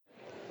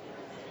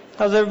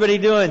How's everybody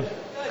doing?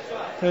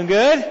 Doing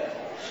good?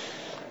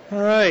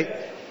 All right.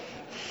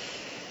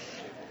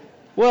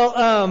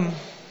 Well,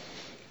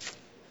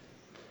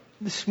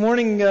 this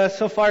morning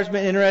so far has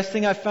been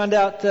interesting. I found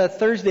out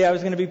Thursday I was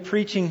going to be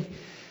preaching.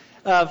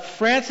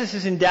 Francis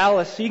is in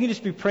Dallas, so you can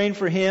just be praying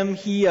for him.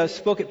 He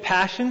spoke at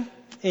Passion,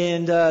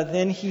 and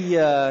then he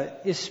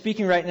is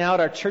speaking right now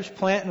at our church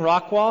plant in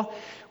Rockwall,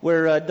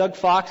 where Doug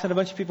Fox and a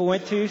bunch of people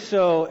went to.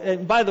 So,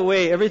 and by the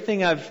way,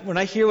 when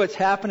I hear what's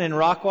happening in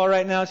Rockwall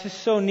right now, it's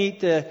just so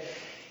neat to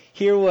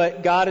hear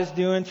what God is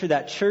doing through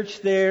that church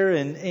there.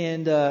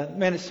 And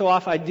man, it's so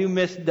off. I do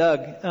miss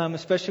Doug,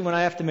 especially when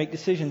I have to make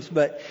decisions.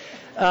 But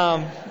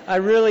I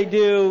really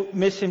do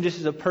miss him just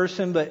as a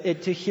person. But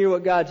to hear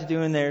what God's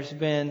doing there has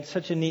been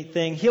such a neat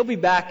thing. He'll be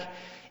back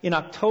in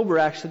October,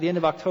 actually, the end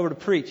of October to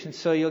preach. And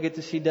so you'll get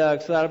to see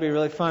Doug. So that'll be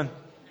really fun.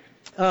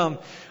 I'll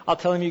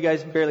tell him you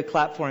guys barely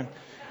clap for him.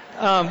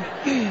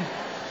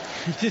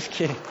 Just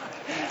kidding.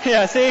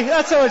 Yeah, see,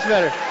 that's so much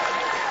better.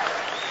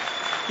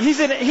 He's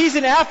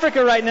in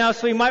Africa right now,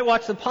 so he might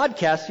watch the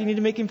podcast. So you need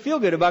to make him feel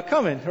good about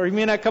coming, or he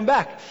may not come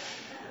back.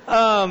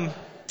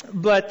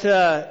 But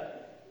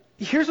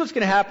here's what's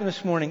going to happen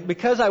this morning.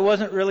 Because I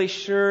wasn't really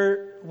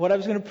sure what I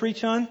was going to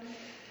preach on,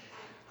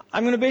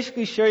 I'm going to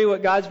basically show you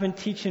what God's been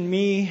teaching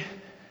me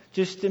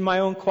just in my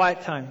own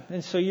quiet time.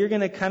 And so you're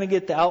going to kind of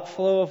get the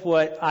outflow of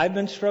what I've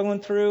been struggling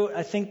through.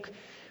 I think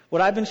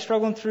what I've been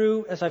struggling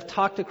through, as I've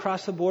talked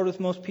across the board with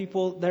most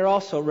people, they're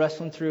also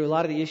wrestling through a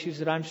lot of the issues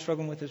that I'm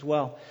struggling with as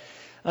well.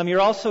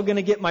 You're also going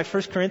to get my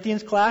 1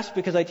 Corinthians class,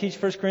 because I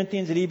teach 1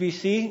 Corinthians at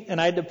EBC,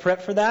 and I had to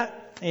prep for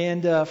that.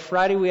 And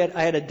Friday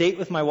I had a date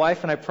with my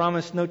wife, and I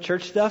promised no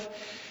church stuff.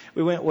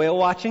 We went whale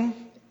watching,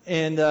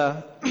 and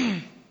all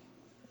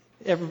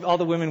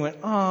the women went,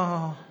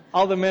 oh.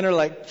 All the men are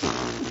like,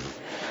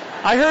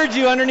 I heard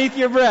you underneath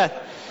your breath.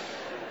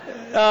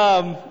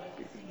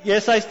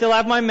 Yes, I still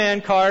have my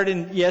man card,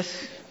 and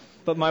yes,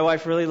 but my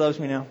wife really loves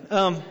me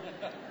now.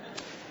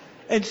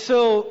 And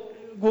so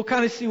we'll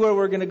kind of see where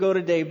we're going to go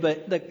today,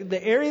 but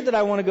the area that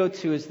I want to go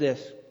to is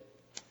this.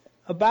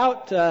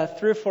 About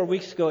 3 or 4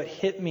 weeks ago, it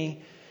hit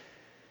me.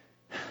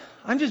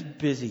 I'm just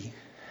busy.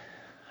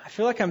 I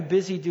feel like I'm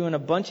busy doing a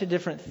bunch of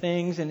different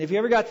things, and if you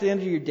ever got to the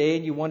end of your day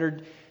and you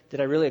wondered,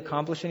 did I really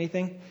accomplish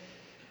anything?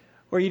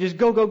 Or you just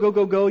go,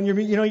 and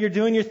you're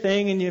doing your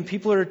thing, and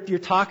you're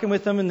talking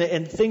with them,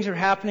 and things are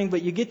happening,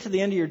 but you get to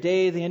the end of your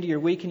day, the end of your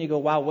week, and you go,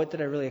 wow, what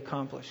did I really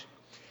accomplish?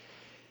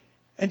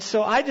 And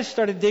so I just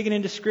started digging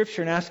into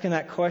Scripture and asking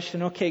that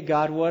question, okay,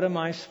 God, what am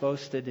I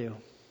supposed to do?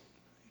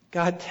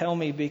 God, tell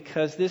me,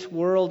 because this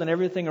world and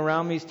everything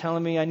around me is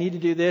telling me I need to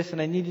do this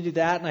and I need to do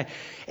that,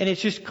 and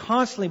it's just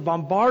constantly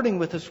bombarding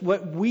with us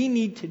what we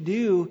need to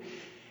do.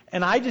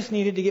 And I just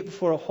needed to get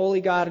before a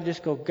holy God and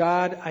just go,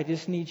 God, I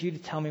just need you to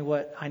tell me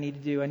what I need to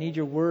do. I need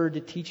your word to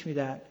teach me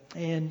that.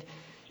 And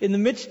in the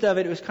midst of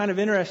it, it was kind of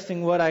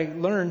interesting what I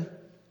learned,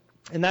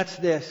 and that's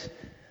this.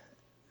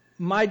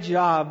 My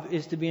job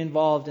is to be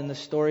involved in the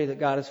story that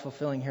God is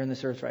fulfilling here on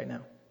this earth right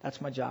now.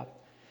 That's my job.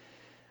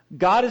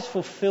 God is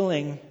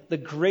fulfilling the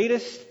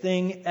greatest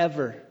thing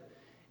ever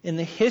in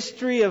the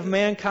history of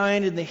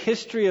mankind, in the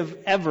history of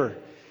ever.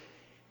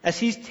 As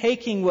He's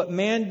taking what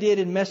man did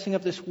and messing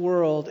up this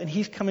world, and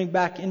He's coming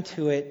back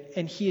into it,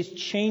 and He is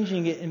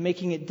changing it and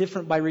making it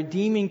different by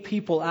redeeming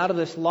people out of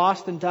this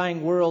lost and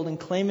dying world and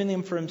claiming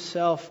them for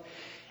Himself.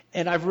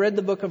 And I've read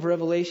the book of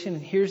Revelation,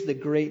 and here's the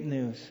great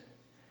news.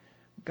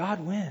 God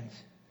wins.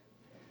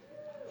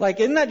 Like,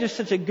 isn't that just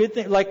such a good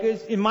thing? Like,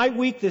 in my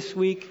week this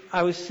week,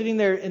 I was sitting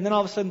there, and then all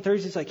of a sudden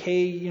Thursday's like,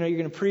 hey, you're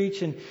going to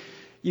preach, and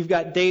you've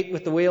got date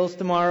with the whales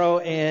tomorrow,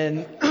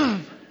 and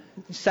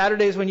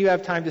Saturday's when you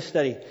have time to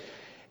study.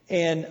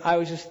 And I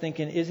was just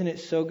thinking, isn't it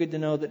so good to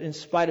know that in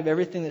spite of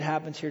everything that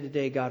happens here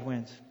today, God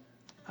wins?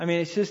 I mean,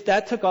 it's just,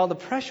 that took all the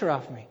pressure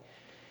off me.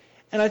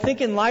 And I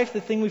think in life,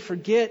 the thing we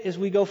forget is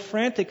we go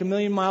frantic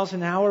 1,000,000 miles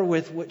an hour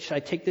with, should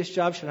I take this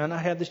job? Should I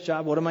not have this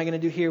job? What am I going to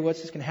do here?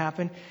 What's this going to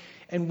happen?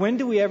 And when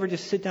do we ever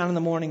just sit down in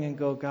the morning and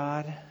go,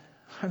 God,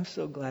 I'm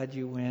so glad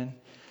you win.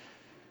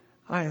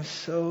 I am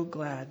so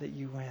glad that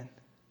you win.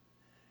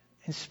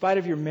 In spite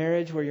of your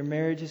marriage, where your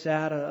marriage is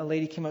at, a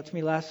lady came up to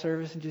me last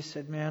service and just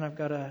said, man, I've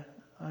got a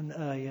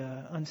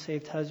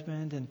unsaved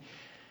husband,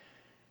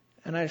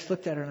 and I just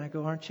looked at her and I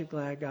go, aren't you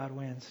glad God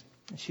wins?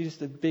 And she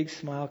just, a big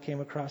smile came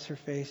across her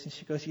face, and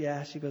she goes,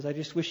 yeah. She goes, I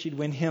just wish you'd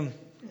win him.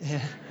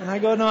 And I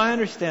go, no, I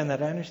understand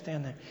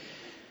that.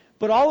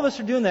 But all of us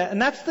are doing that,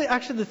 and that's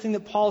actually the thing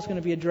that Paul's going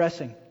to be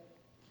addressing.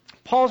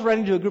 Paul's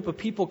writing to a group of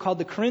people called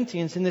the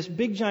Corinthians in this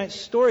big giant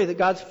story that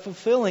God's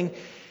fulfilling.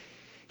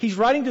 He's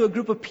writing to a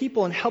group of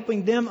people and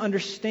helping them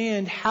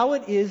understand how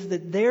it is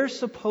that they're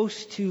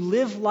supposed to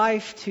live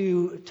life,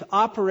 to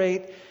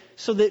operate,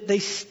 so that they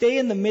stay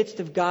in the midst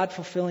of God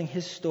fulfilling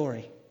His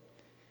story.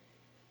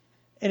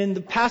 And in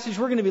the passage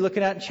we're going to be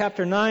looking at in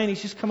chapter 9,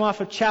 he's just come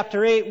off of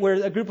chapter 8, where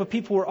a group of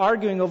people were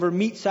arguing over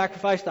meat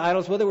sacrificed to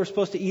idols, whether we're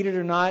supposed to eat it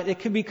or not. It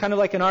could be kind of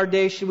like in our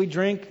day, should we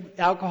drink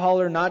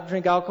alcohol or not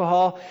drink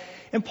alcohol?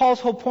 And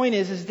Paul's whole point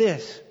is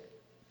this.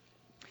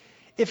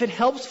 If it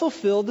helps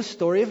fulfill the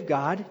story of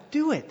God,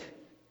 do it.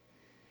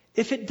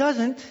 If it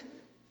doesn't,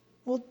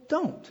 well,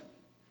 don't.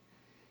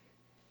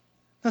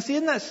 Now see,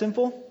 isn't that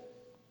simple?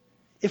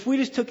 If we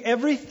just took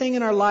everything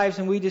in our lives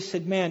and we just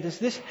said, man, does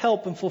this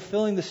help in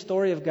fulfilling the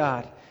story of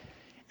God?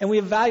 And we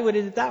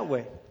evaluated it that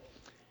way.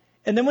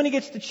 And then when he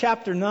gets to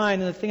chapter 9,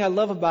 and the thing I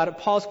love about it,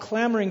 Paul's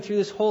clamoring through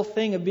this whole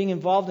thing of being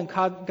involved in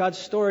God's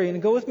story.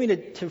 And go with me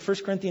to 1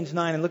 Corinthians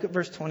 9 and look at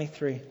verse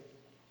 23.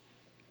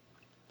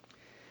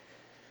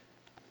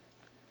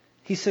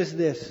 He says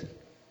this,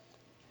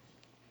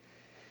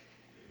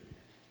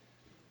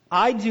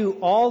 I do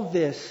all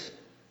this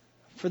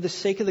for the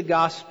sake of the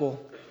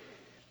gospel,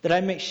 that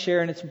I may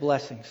share in its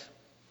blessings.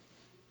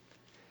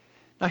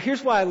 Now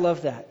here's why I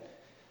love that.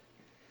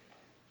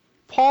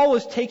 Paul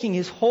was taking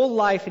his whole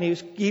life and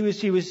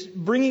he was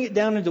bringing it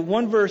down into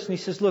one verse, and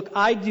he says, look,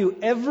 I do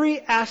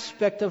every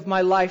aspect of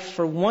my life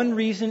for one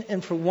reason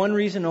and for one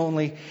reason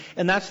only,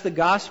 and that's the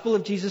gospel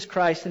of Jesus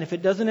Christ. And if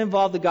it doesn't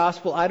involve the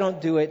gospel, I don't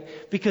do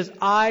it, because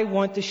I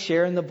want to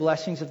share in the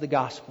blessings of the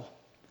gospel.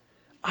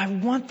 I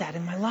want that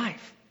in my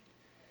life.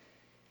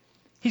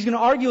 He's going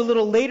to argue a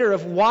little later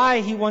of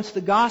why he wants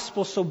the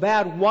gospel so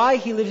bad, why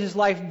he lives his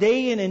life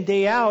day in and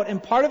day out,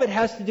 and part of it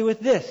has to do with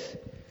this.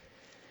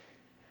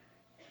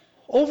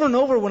 Over and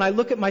over, when I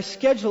look at my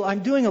schedule,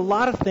 I'm doing a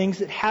lot of things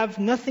that have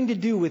nothing to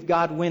do with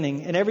God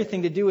winning and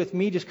everything to do with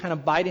me just kind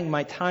of biding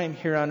my time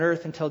here on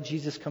earth until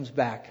Jesus comes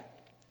back.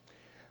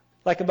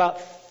 Like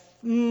about,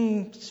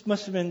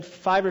 must have been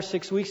 5 or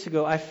 6 weeks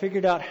ago, I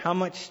figured out how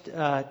much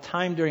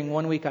time during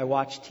 1 week I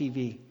watch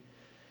TV.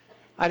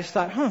 I just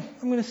thought, I'm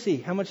going to see.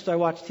 How much do I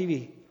watch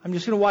TV? I'm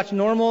just going to watch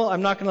normal.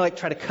 I'm not going to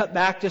try to cut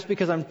back just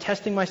because I'm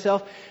testing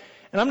myself.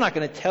 And I'm not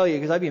going to tell you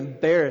because I'd be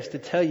embarrassed to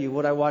tell you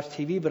what I watch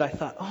TV. But I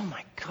thought, oh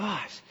my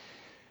gosh,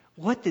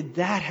 what did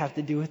that have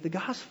to do with the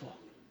gospel?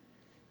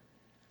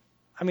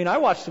 I mean, I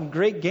watched some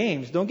great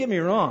games. Don't get me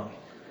wrong.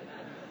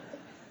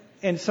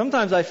 And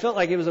sometimes I felt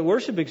like it was a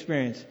worship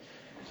experience.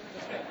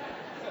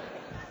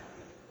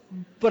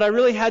 But I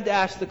really had to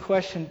ask the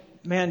question,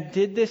 man,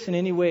 did this in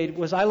any way,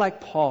 was I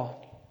like Paul?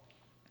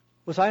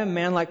 Was I a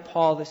man like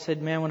Paul that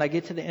said, man, when I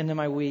get to the end of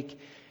my week,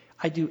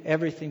 I do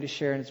everything to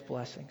share in its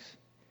blessings?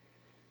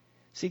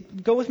 See,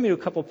 go with me to a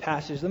couple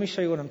passages. Let me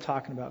show you what I'm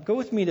talking about. Go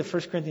with me to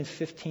 1 Corinthians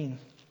 15,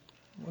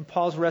 when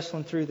Paul's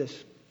wrestling through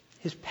this,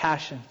 his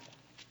passion.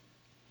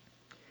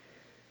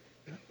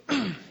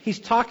 He's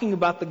talking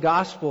about the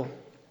gospel.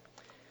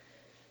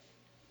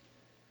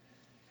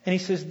 And he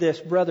says this,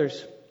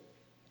 brothers,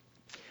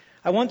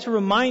 I want to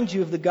remind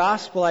you of the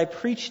gospel I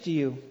preached to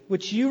you,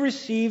 which you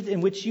received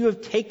and which you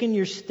have taken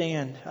your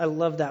stand. I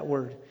love that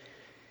word.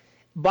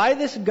 By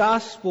this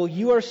gospel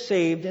you are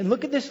saved. And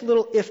look at this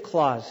little if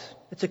clause.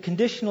 It's a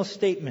conditional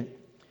statement.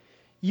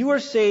 You are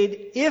saved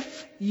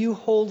if you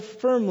hold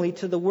firmly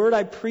to the word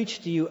I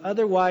preached to you.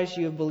 Otherwise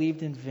you have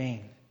believed in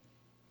vain.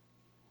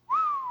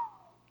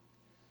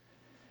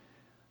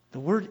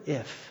 The word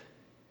if.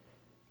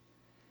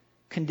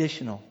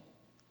 Conditional.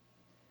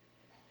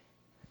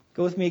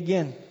 Go with me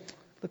again.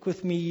 Look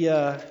with me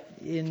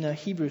in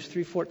Hebrews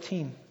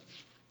 3:14.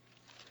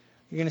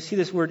 You're going to see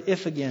this word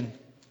if again.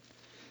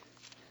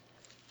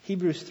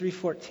 Hebrews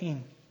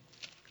 3:14.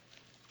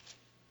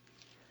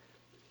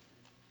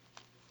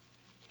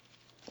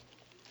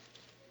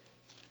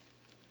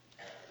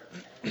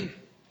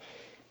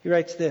 He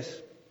writes this.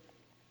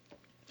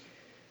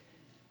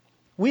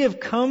 We have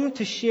come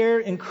to share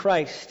in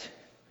Christ.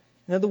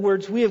 In other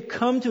words, we have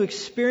come to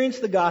experience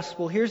the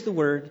gospel. Here's the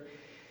word.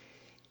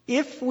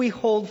 If we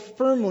hold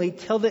firmly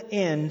till the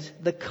end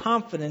the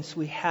confidence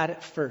we had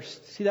at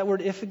first. See that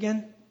word if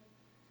again?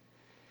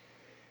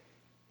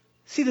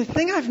 See, the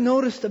thing I've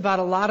noticed about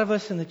a lot of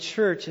us in the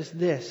church is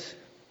this.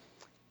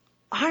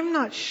 I'm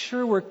not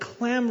sure we're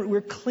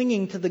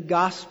clinging to the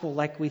gospel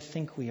like we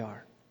think we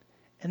are.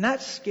 And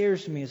that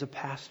scares me as a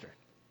pastor.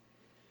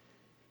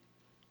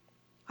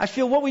 I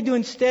feel what we do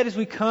instead is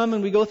we come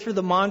and we go through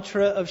the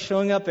mantra of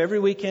showing up every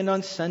weekend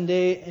on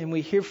Sunday and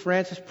we hear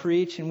Francis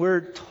preach, and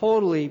we're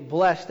totally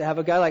blessed to have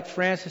a guy like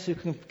Francis who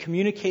can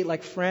communicate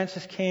like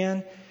Francis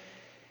can.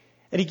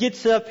 And he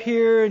gets up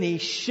here and he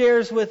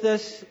shares with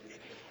us.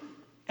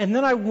 And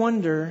then I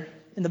wonder,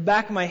 in the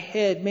back of my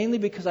head, mainly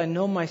because I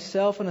know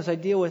myself and as I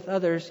deal with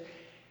others,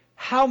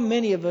 how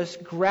many of us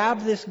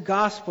grab this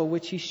gospel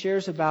which he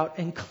shares about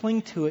and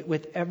cling to it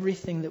with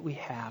everything that we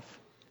have.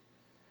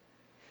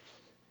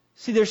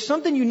 See, there's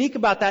something unique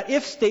about that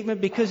if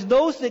statement, because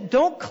those that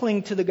don't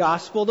cling to the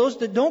gospel, those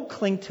that don't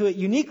cling to it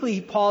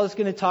uniquely, Paul is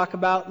going to talk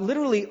about,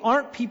 literally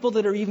aren't people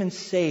that are even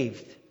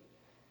saved.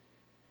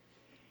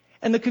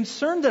 And the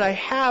concern that I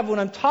have when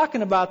I'm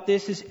talking about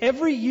this is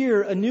every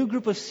year a new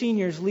group of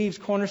seniors leaves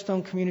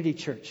Cornerstone Community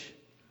Church.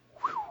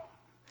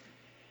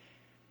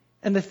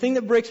 And the thing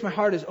that breaks my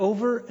heart is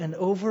over and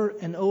over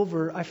and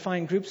over, I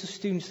find groups of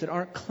students that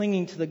aren't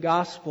clinging to the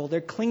gospel.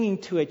 They're clinging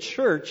to a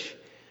church.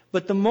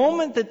 But the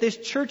moment that this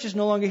church is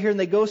no longer here and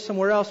they go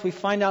somewhere else, we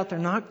find out they're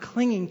not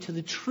clinging to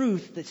the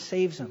truth that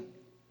saves them.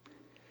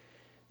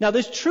 Now,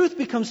 this truth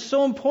becomes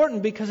so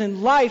important because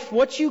in life,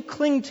 what you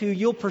cling to,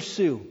 you'll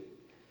pursue.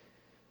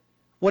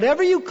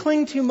 Whatever you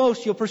cling to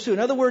most, you'll pursue. In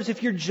other words,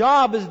 if your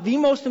job is the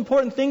most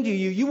important thing to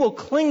you, you will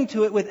cling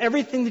to it with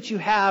everything that you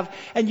have,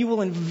 and you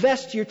will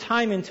invest your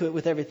time into it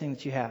with everything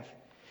that you have.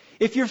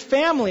 If your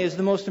family is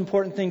the most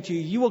important thing to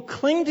you, you will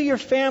cling to your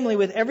family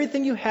with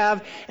everything you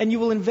have, and you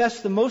will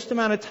invest the most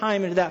amount of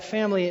time into that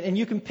family, and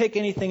you can pick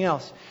anything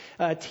else.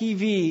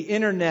 TV,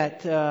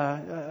 internet, ...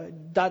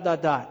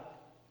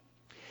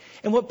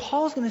 And what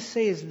Paul's going to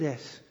say is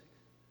this.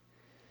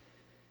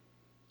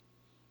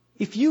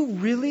 If you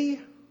really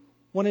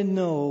want to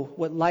know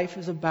what life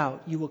is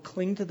about, you will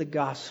cling to the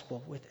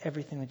gospel with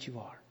everything that you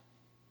are.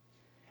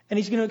 And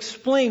he's going to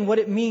explain what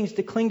it means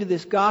to cling to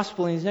this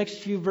gospel in these next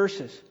few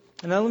verses.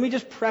 And now let me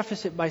just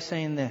preface it by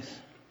saying this.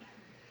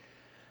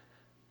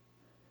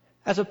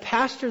 As a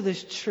pastor of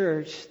this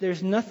church,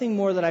 there's nothing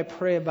more that I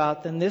pray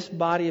about than this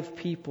body of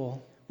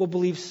people will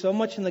believe so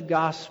much in the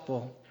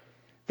gospel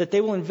that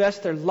they will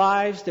invest their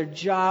lives, their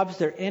jobs,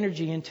 their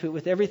energy into it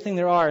with everything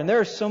there are. And there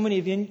are so many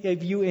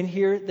of you in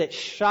here that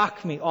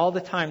shock me all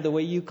the time, the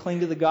way you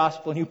cling to the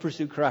gospel and you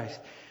pursue Christ.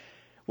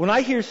 When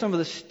I hear some of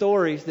the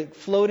stories that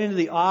float into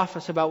the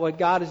office about what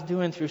God is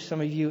doing through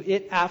some of you,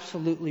 it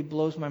absolutely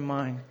blows my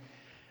mind.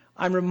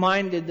 I'm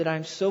reminded that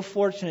I'm so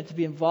fortunate to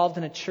be involved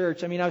in a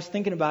church. I mean, I was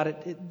thinking about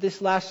it.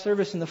 This last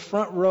service in the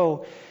front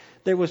row,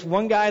 there was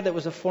one guy that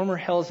was a former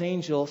Hell's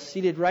Angel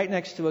seated right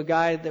next to a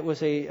guy that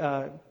was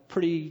a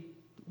pretty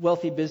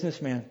wealthy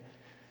businessman.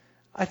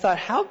 I thought,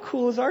 how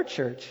cool is our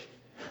church?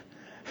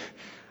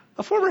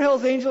 A former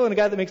Hell's Angel and a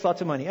guy that makes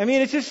lots of money. I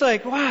mean, it's just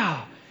like,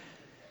 wow.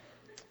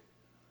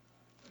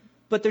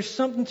 But there's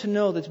something to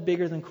know that's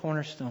bigger than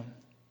Cornerstone.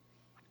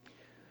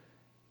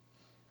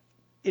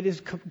 It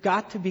has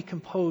got to be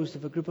composed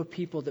of a group of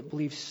people that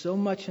believe so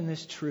much in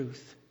this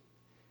truth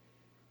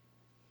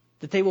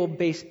that they will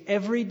base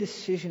every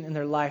decision in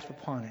their life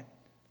upon it.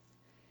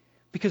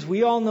 Because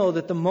we all know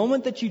that the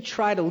moment that you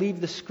try to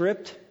leave the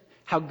script,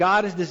 how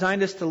God has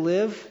designed us to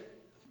live,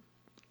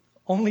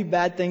 only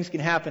bad things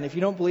can happen. If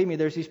you don't believe me,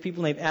 there's these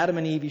people named Adam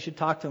and Eve. You should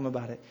talk to them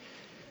about it.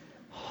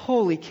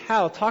 Holy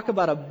cow, talk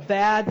about a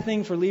bad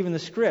thing for leaving the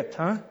script,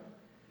 huh?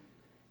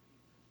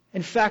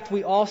 In fact,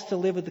 we all still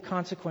live with the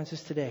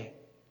consequences today.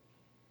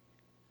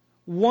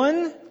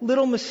 One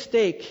little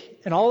mistake,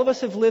 and all of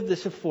us have lived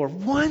this before,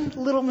 one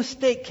little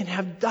mistake can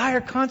have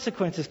dire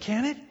consequences,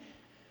 can it?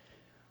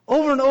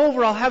 Over and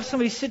over, I'll have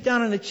somebody sit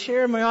down in a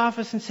chair in my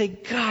office and say,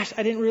 gosh,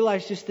 I didn't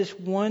realize just this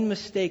one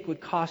mistake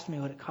would cost me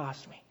what it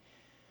cost me.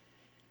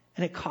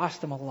 And it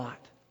cost them a lot.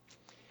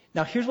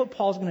 Now, here's what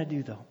Paul's going to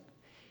do, though.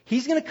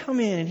 He's going to come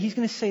in and he's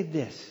going to say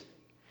this.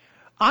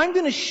 I'm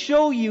going to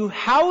show you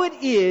how it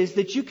is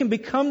that you can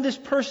become this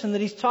person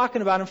that he's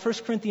talking about in 1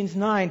 Corinthians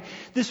 9.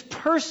 This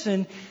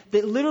person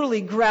that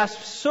literally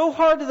grasps so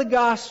hard to the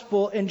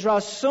gospel and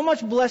draws so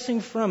much blessing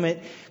from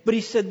it. But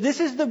he said this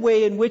is the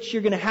way in which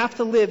you're going to have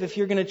to live if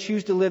you're going to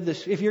choose to live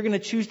this, if you're going to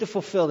choose to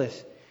fulfill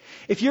this.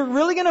 If you're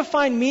really going to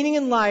find meaning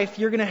in life,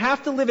 you're going to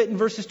have to live it in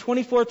verses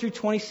 24 through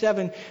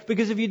 27.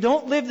 Because if you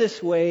don't live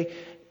this way,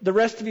 the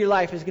rest of your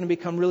life is going to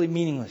become really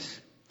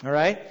meaningless. All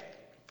right?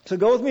 So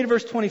go with me to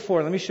verse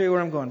 24. Let me show you where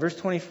I'm going. Verse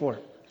 24.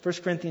 1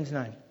 Corinthians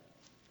 9.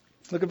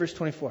 Look at verse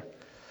 24.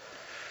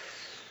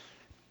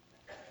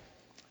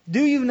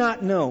 Do you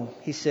not know,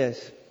 he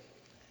says,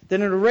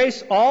 that in a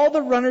race all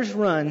the runners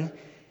run,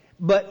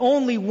 but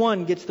only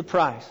one gets the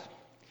prize?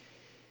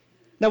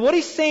 Now what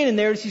he's saying in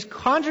there is he's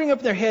conjuring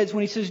up their heads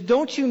when he says,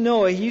 don't you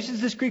know? He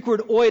uses this Greek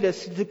word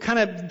oidos to kind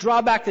of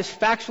draw back this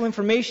factual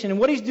information. And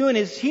what he's doing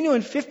is he knew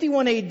in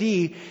 51 AD,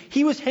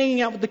 he was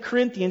hanging out with the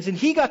Corinthians and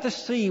he got to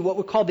see what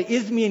were called the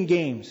Isthmian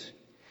Games.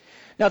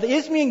 Now the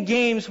Isthmian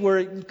Games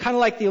were kind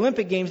of like the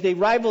Olympic Games. They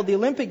rivaled the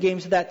Olympic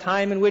Games at that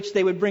time, in which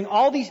they would bring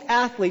all these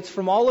athletes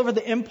from all over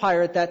the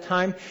empire at that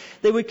time.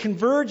 They would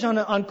converge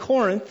on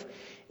Corinth.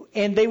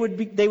 And they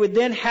would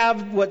then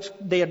have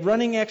they had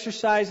running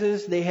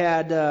exercises, they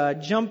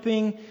had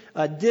jumping,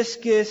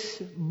 discus,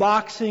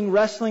 boxing,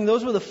 wrestling.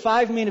 Those were the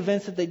 5 main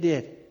events that they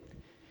did.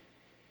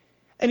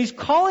 And he's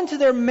calling to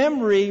their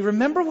memory,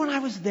 remember when I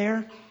was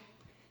there?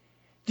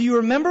 Do you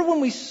remember when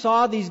we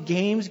saw these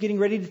games getting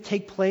ready to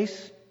take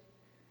place?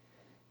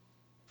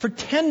 For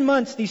 10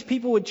 months, these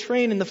people would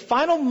train. In the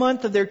final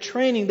month of their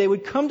training, they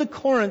would come to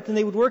Corinth and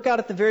they would work out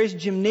at the various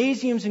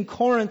gymnasiums in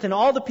Corinth. And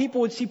all the people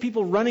would see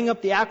people running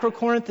up the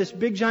Acrocorinth, this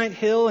big giant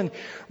hill, and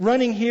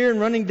running here and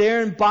running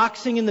there, and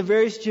boxing in the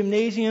various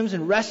gymnasiums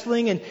and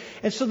wrestling.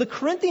 And so the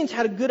Corinthians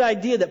had a good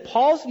idea that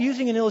Paul's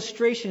using an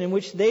illustration in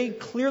which they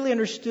clearly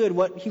understood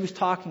what he was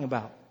talking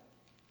about.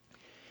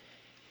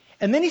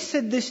 And then he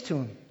said this to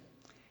him.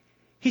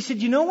 He said,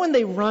 you know when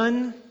they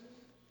run,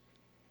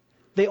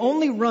 they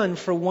only run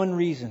for one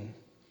reason.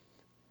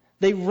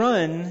 They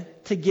run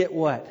to get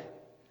what?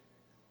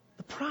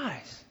 The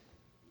prize.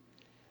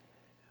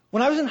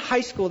 When I was in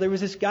high school, there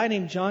was this guy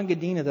named John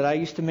Gadina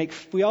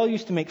that we all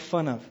used to make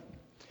fun of.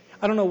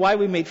 I don't know why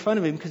we made fun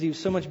of him, because he was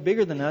so much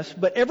bigger than us.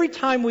 But every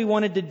time we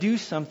wanted to do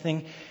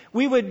something,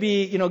 we would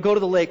go to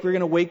the lake. We were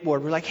going to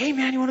wakeboard. We're like, hey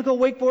man, you want to go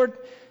wakeboard?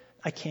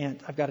 I can't.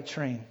 I've got to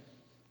train.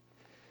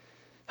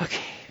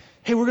 Okay.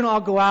 Hey, we're going to all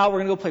go out. We're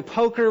going to go play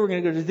poker. We're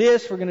going to go do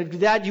this. We're going to do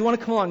that. Do you want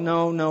to come along?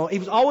 No. It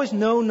was always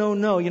no.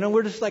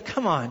 We're just like,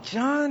 come on,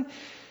 John.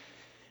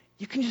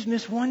 You can just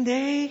miss one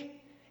day.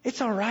 It's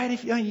all right.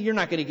 If you're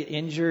not going to get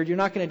injured. You're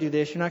not going to do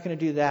this. You're not going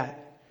to do that.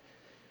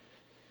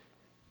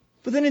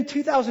 But then in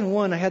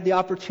 2001, I had the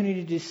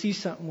opportunity to see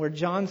something where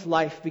John's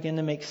life began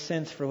to make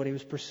sense for what he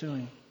was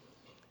pursuing.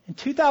 In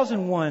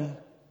 2001,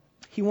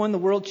 he won the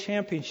world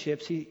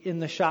championships in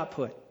the shot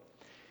put.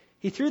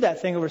 He threw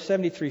that thing over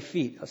 73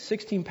 feet, a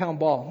 16-pound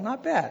ball.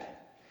 Not bad.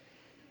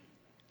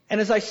 And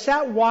as I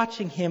sat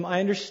watching him, I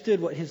understood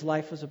what his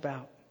life was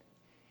about.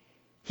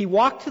 He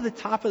walked to the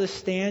top of the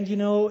stand,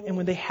 and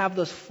when they have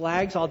those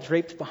flags all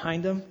draped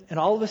behind him, and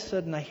all of a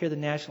sudden I hear the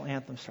national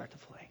anthem start to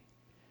play.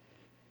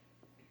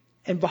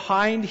 And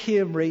behind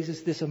him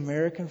raises this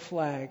American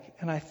flag,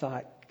 and I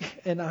thought,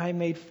 and I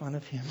made fun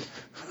of him.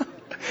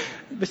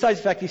 Besides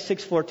the fact he's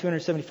 6'4",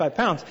 275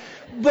 pounds.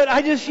 But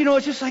I just,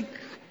 it's just like,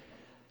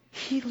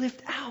 he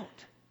lived out.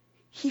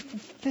 He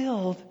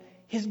fulfilled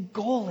his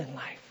goal in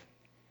life.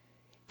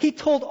 He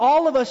told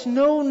all of us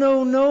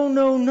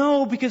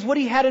no, because what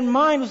he had in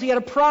mind was he had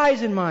a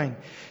prize in mind.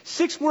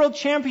 6 world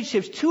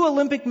championships, 2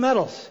 Olympic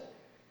medals.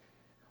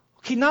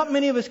 Okay, not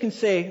many of us can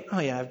say, oh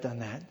yeah, I've done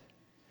that.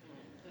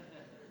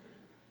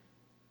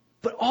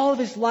 But all of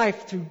his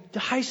life through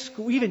high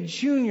school, even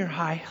junior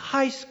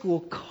high school,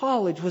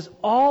 college, was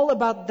all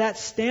about that,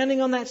 standing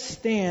on that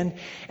stand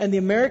and the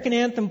American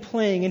anthem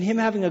playing and him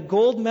having a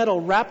gold medal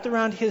wrapped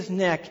around his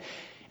neck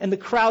and the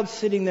crowd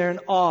sitting there in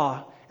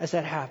awe as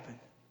that happened.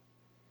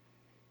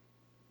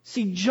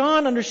 See,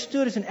 John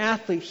understood as an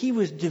athlete, he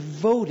was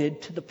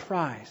devoted to the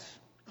prize.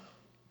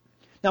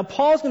 Now,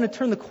 Paul's going to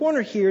turn the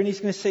corner here and he's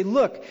going to say,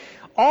 look,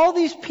 all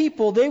these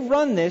people, they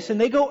run this and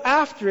they go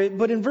after it,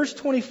 but in verse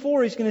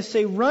 24 he's going to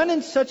say, run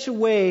in such a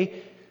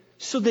way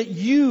so that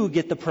you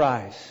get the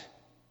prize.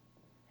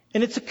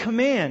 And it's a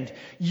command.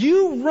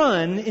 You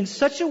run in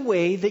such a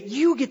way that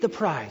you get the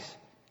prize.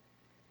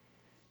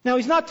 Now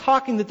he's not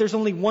talking that there's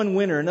only one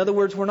winner. In other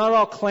words, we're not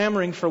all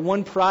clamoring for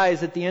one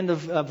prize at the end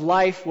of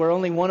life where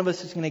only one of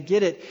us is going to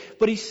get it.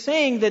 But he's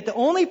saying that the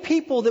only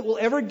people that will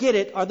ever get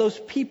it are those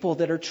people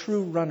that are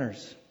true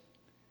runners.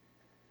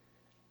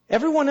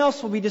 Everyone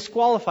else will be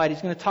disqualified.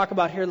 He's going to talk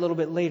about here a little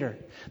bit later.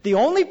 The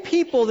only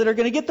people that are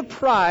going to get the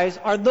prize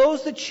are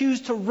those that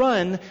choose to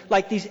run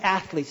like these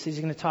athletes that he's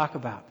going to talk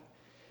about.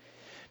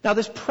 Now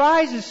this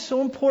prize is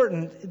so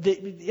important that,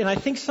 and I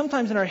think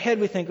sometimes in our head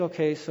we think,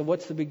 okay, so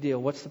what's the big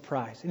deal? What's the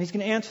prize? And he's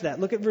going to answer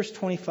that. Look at verse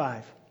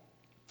 25.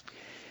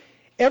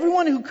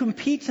 Everyone who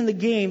competes in the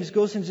games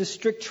goes into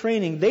strict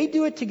training. They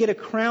do it to get a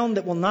crown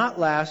that will not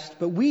last,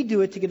 but we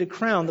do it to get a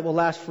crown that will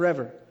last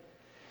forever.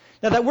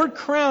 Now that word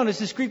crown is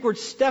this Greek word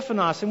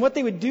Stephanos, and what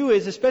they would do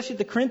is, especially at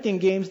the Corinthian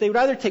games, they would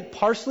either take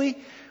parsley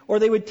or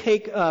they would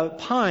take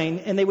pine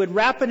and they would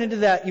wrap it into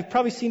that. You've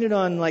probably seen it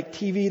on like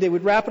TV. They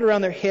would wrap it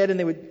around their head and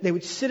they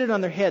would sit it on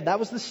their head. That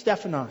was the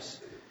Stephanos.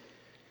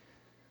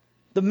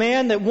 The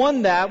man that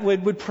won that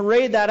would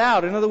parade that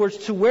out. In other words,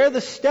 to wear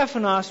the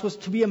Stephanos was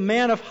to be a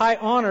man of high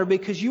honor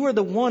because you were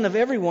the one of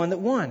everyone that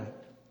won.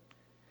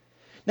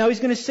 Now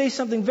he's going to say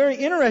something very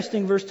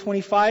interesting, verse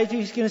 25.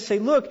 He's going to say,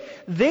 look,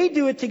 they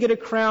do it to get a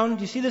crown.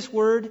 Do you see this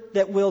word?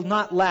 That will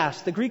not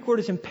last. The Greek word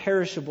is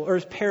imperishable, or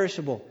is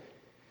perishable.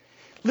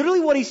 Literally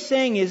what he's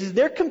saying is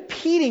they're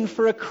competing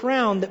for a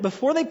crown that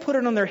before they put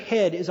it on their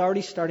head is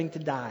already starting to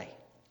die.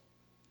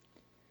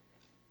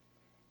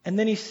 And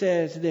then he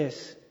says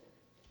this.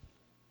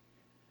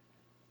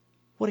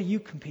 What are you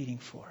competing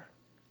for?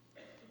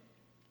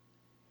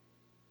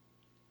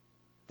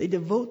 They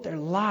devote their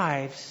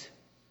lives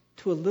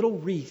to a little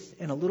wreath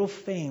and a little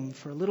fame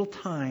for a little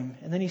time.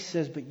 And then he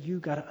says, but you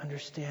got to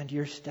understand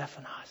your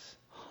Stephanos.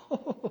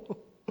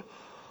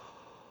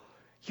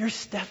 Your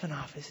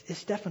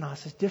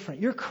Stephanos is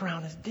different. Your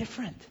crown is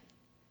different.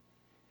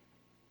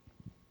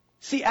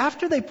 See,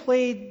 after they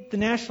played the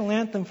national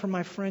anthem for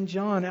my friend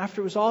John,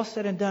 after it was all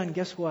said and done,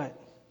 guess what?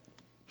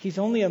 He's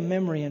only a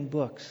memory in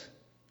books.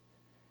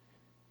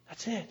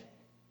 That's it.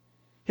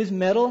 His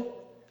medal,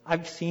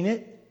 I've seen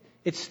it.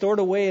 It's stored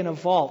away in a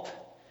vault.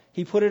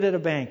 He put it at a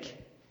bank.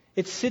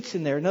 It sits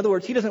in there. In other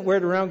words, he doesn't wear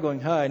it around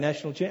going, hi,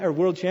 or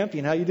world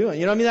champion, how you doing?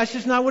 You know what I mean? That's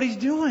just not what he's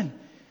doing.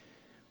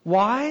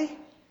 Why?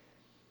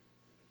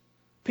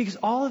 Because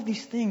all of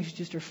these things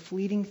just are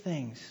fleeting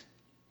things.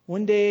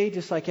 One day,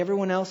 just like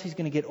everyone else, he's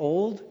going to get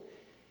old.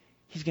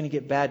 He's going to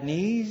get bad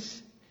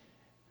knees.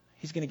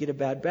 He's going to get a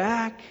bad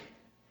back.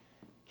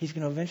 He's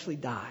going to eventually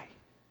die.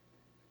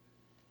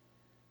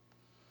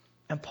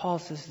 And Paul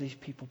says to these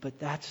people, but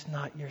that's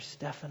not your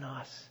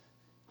Stephanos.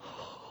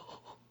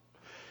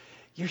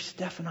 Your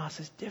Stephanos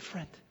is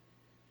different.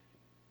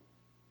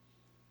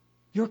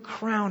 Your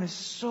crown is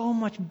so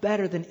much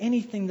better than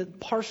anything that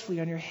parsley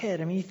on your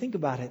head. I mean, you think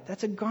about it.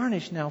 That's a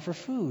garnish now for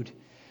food.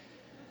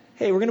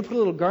 Hey, we're going to put a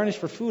little garnish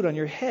for food on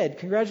your head.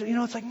 Congratulations. You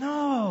know, it's like,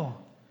 no.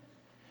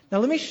 Now,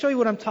 let me show you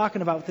what I'm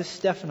talking about with this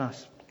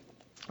Stephanos.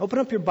 Open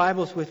up your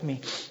Bibles with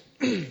me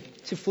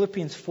to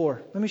Philippians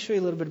 4. Let me show you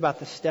a little bit about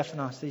the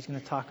Stephanos that he's going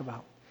to talk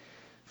about.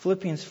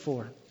 Philippians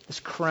 4, this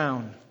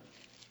crown.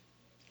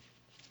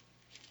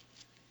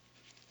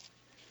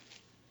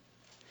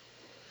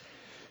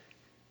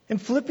 In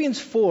Philippians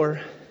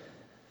 4,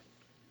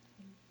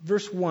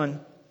 verse 1,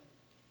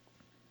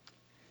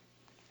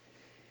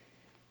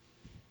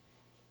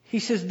 he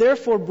says,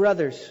 "Therefore,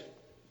 brothers,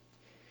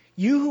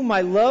 you whom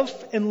I love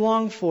and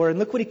long for," and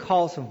look what he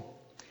calls them,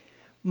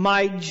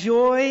 "my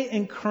joy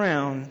and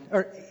crown,"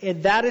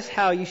 and that is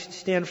how you should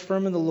stand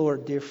firm in the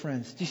Lord, dear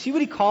friends. Do you see what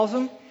he calls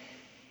them?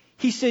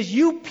 He says,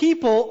 you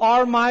people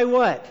are my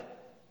what?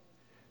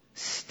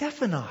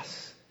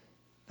 Stephanos.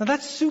 Now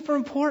that's super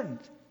important.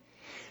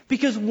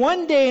 Because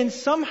one day and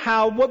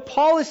somehow what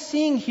Paul is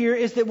seeing here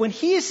is that when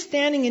he is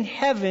standing in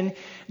heaven,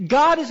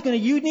 God is going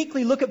to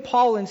uniquely look at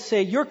Paul and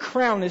say, your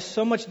crown is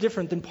so much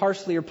different than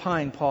parsley or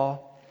pine,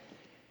 Paul.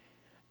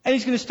 And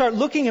he's going to start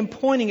looking and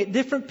pointing at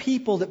different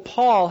people that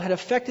Paul had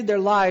affected their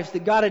lives,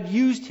 that God had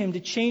used him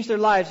to change their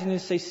lives. And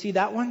he's going to say, see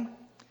that one?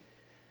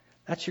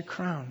 That's your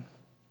crown.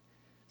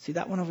 See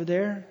that one over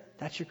there?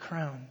 That's your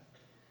crown.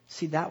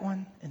 See that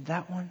one and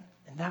that one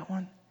and that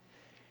one?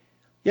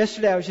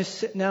 Yesterday I was just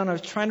sitting down and I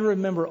was trying to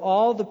remember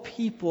all the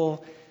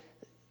people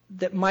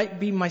that might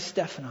be my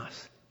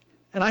Stephanos.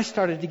 And I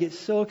started to get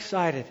so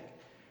excited.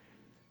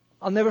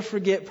 I'll never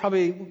forget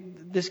probably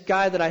this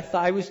guy that I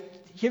thought I was...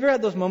 You ever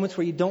had those moments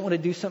where you don't want to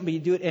do something but you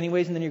do it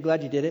anyways and then you're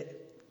glad you did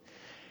it?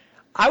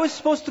 I was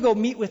supposed to go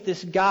meet with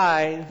this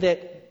guy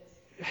that...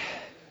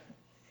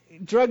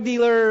 drug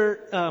dealer,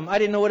 I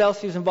didn't know what else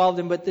he was involved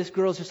in, but this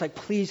girl's just like,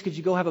 please, could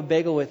you go have a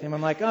bagel with him?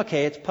 I'm like,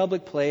 okay, it's a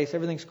public place,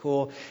 everything's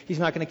cool, he's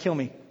not going to kill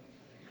me.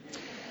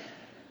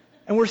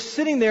 And we're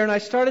sitting there, and I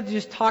started to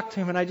just talk to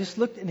him, and I just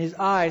looked in his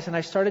eyes, and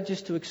I started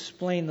just to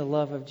explain the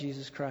love of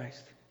Jesus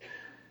Christ.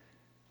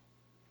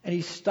 And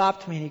he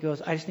stopped me, and he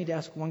goes, I just need to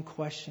ask one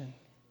question.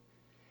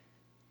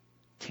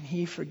 Can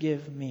he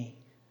forgive me?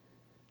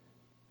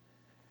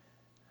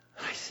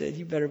 I said,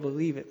 you better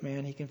believe it,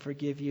 man. He can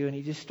forgive you. And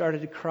he just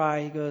started to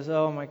cry. He goes,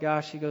 oh my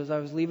gosh. He goes, I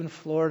was leaving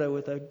Florida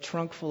with a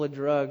trunk full of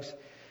drugs.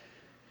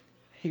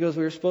 He goes,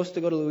 we were supposed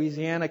to go to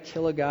Louisiana,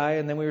 kill a guy,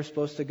 and then we were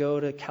supposed to go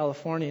to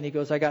California. And he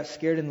goes, I got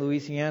scared in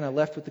Louisiana,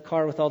 left with the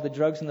car with all the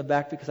drugs in the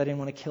back because I didn't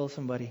want to kill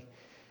somebody.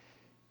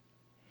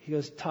 He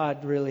goes,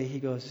 Todd, really? He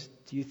goes,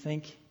 do you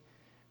think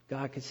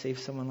God could save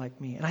someone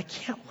like me? And I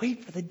can't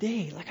wait for the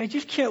day. Like, I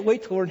just can't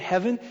wait till we're in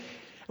heaven.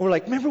 And we're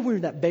like, remember we were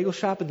in that bagel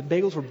shop and the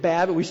bagels were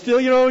bad, but we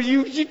still,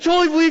 you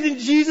totally believed in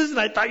Jesus and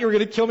I thought you were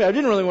going to kill me. I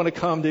didn't really want to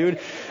come, dude.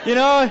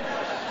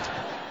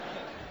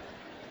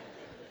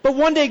 But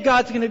one day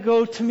God's going to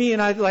go to me and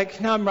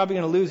now I'm probably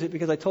going to lose it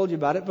because I told you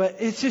about it, but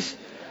it's just,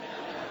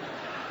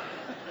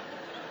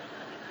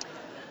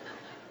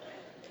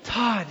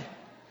 Todd,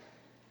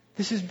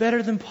 this is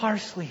better than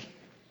parsley.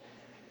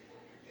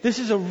 This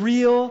is a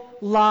real,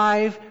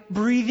 live,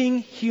 breathing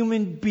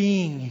human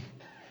being.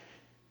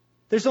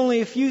 There's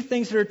only a few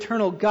things that are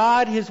eternal.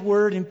 God, His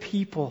Word, and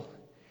people.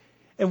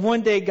 And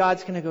one day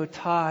God's going to go,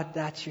 Todd,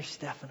 that's your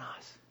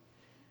Stephanos.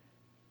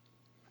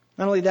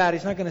 Not only that,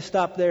 He's not going to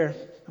stop there.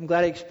 I'm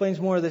glad He explains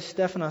more of this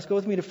Stephanos. Go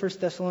with me to 1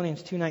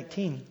 Thessalonians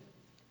 2:19.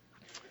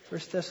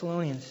 1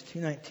 Thessalonians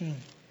 2:19.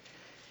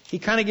 He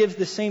kind of gives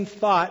the same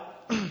thought.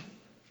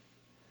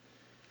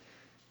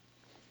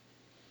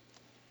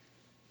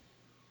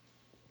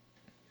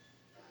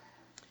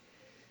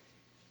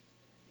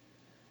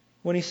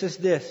 When he says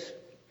this,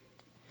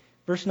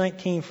 verse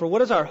 19, for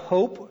what is our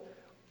hope,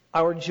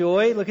 our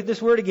joy? Look at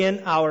this word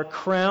again, our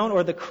crown,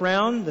 or the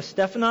crown, the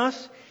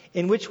Stephanos,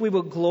 in which we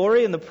will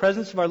glory in the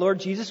presence of our Lord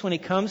Jesus when He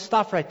comes.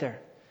 Stop right there.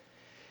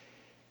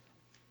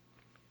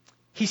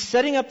 He's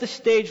setting up the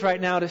stage right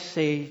now to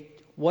say,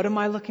 what am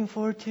I looking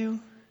forward to? And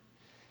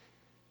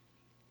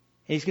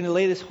he's going to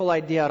lay this whole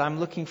idea out. I'm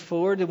looking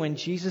forward to when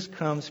Jesus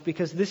comes,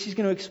 because this is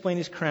going to explain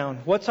His crown.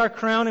 What's our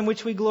crown in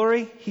which we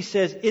glory? He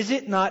says, is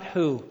it not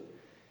who?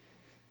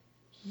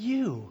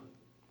 You.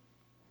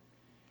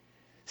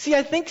 See,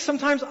 I think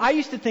sometimes I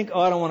used to think,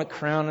 I don't want a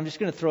crown. I'm just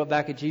going to throw it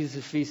back at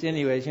Jesus' feet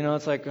anyways.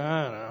 It's like,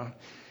 I don't know.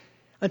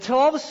 Until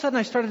all of a sudden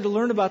I started to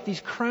learn about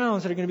these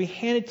crowns that are going to be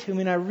handed to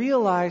me, and I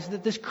realized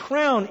that this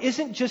crown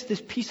isn't just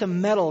this piece of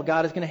metal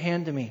God is going to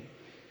hand to me.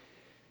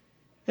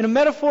 In a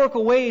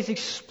metaphorical way, He's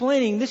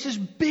explaining this is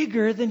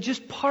bigger than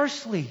just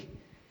parsley.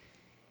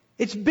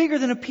 It's bigger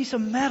than a piece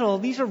of metal.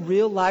 These are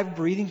real, live,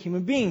 breathing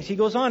human beings. He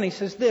goes on, he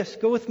says this.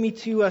 Go with me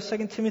to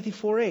 2 Timothy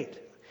 4:8.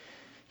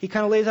 He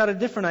kind of lays out a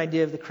different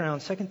idea of the crown.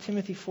 2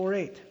 Timothy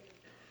 4:8.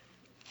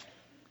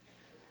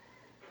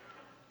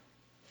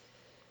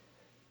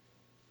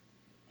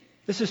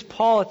 This is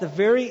Paul at the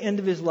very end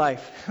of his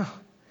life.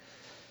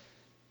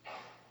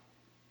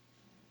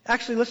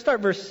 Actually, let's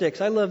start verse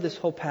 6. I love this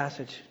whole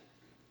passage.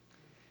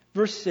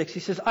 Verse 6, he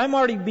says, I'm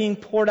already being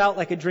poured out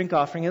like a drink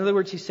offering. In other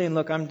words, he's saying,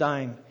 look, I'm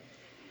dying.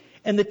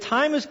 And the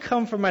time has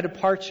come for my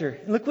departure.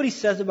 And look what he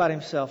says about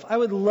himself. I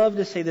would love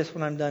to say this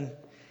when I'm done.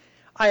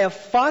 I have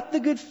fought the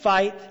good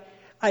fight.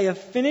 I have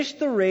finished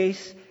the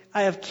race.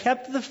 I have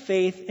kept the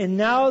faith. And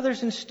now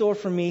there's in store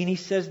for me. And he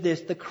says this,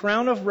 the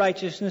crown of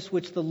righteousness,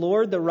 which the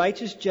Lord, the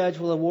righteous judge,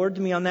 will award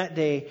to me on that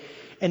day.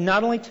 And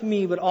not only to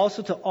me, but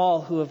also to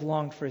all who have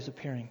longed for His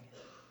appearing.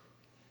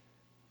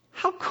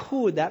 How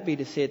cool would that be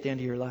to say at the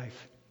end of your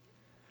life?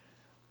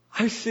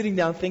 I was sitting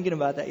down thinking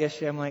about that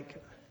yesterday. I'm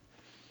like,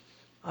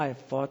 I have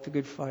fought the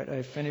good fight. I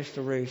have finished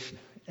the race.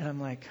 And I'm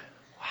like,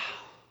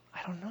 wow,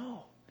 I don't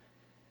know.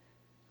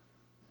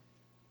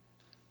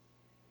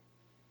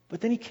 But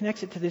then he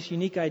connects it to this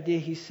unique idea.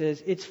 He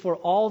says, it's for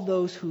all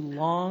those who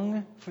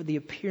long for the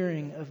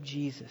appearing of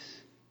Jesus.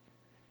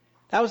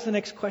 That was the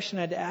next question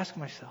I had to ask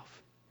myself.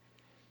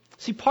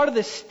 See, part of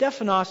this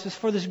Stephanos is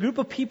for this group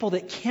of people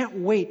that can't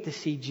wait to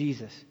see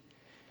Jesus.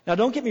 Now,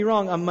 don't get me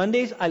wrong. On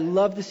Mondays, I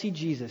love to see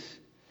Jesus.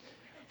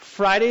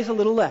 Fridays, a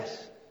little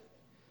less.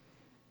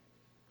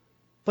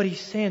 But he's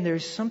saying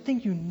there's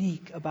something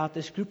unique about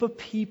this group of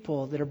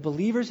people that are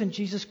believers in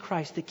Jesus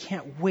Christ that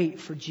can't wait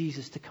for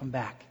Jesus to come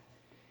back.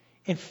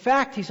 In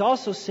fact, he's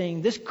also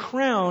saying this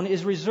crown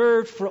is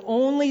reserved for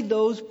only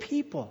those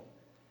people.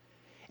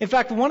 In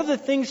fact, one of the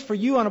things for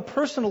you on a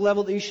personal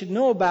level that you should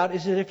know about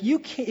is that if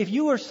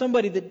you are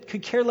somebody that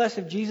could care less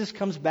if Jesus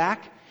comes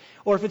back,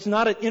 or if it's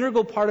not an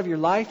integral part of your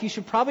life, you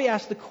should probably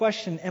ask the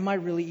question, am I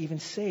really even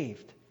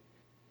saved?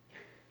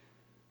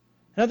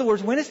 In other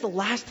words, when is the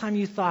last time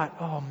you thought,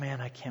 oh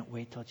man, I can't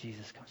wait till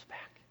Jesus comes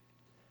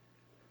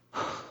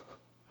back?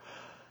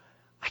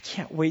 I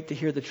can't wait to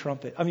hear the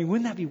trumpet. I mean,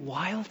 wouldn't that be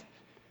wild?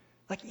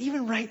 Like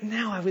even right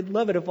now, I would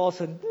love it if all of a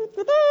sudden,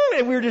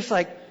 and we were just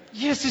like,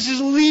 yes, let's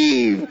just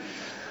leave.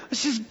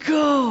 Let's just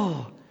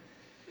go.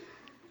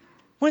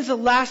 When's the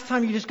last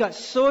time you just got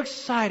so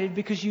excited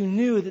because you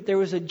knew that there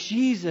was a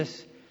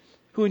Jesus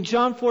who in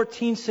John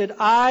 14 said,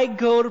 I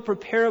go to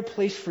prepare a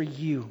place for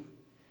you.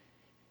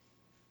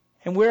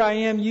 And where I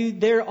am,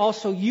 there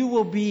also you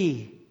will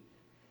be.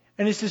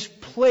 And it's this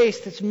place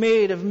that's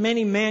made of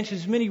many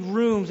mansions, many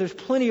rooms. There's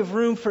plenty of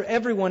room for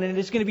everyone. And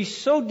it's going to be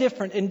so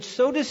different and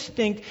so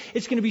distinct.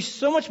 It's going to be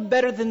so much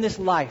better than this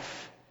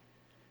life.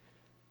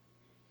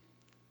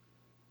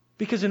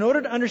 Because in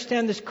order to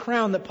understand this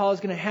crown that Paul is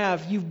going to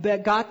have, you've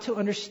got to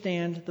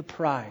understand the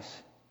prize.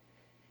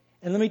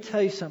 And let me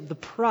tell you something. The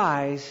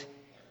prize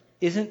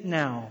isn't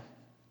now.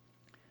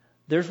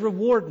 There's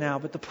reward now,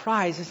 but the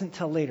prize isn't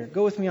till later.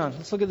 Go with me on.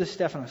 Let's look at this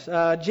Stephanos.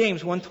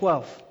 James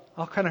 1:12.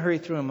 I'll kind of hurry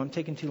through them. I'm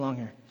taking too long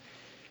here.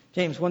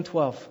 James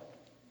 1:12.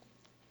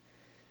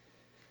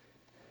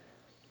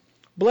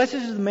 Blessed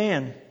is the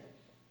man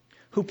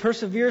who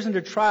perseveres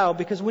under trial,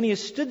 because when he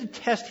has stood the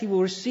test, he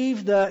will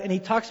receive and he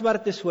talks about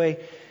it this way,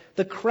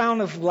 the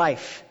crown of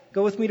life.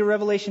 Go with me to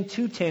Revelation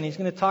 2:10. He's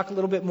going to talk a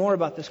little bit more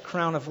about this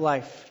crown of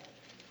life.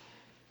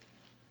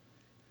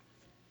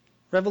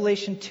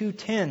 Revelation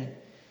 2:10.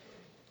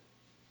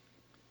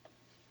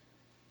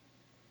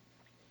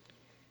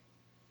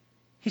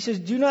 He says,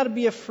 do not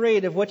be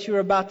afraid of what you are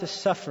about to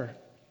suffer.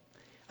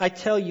 I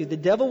tell you, the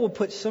devil will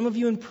put some of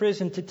you in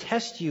prison to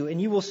test you,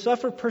 and you will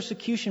suffer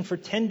persecution for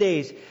 10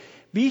 days.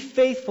 Be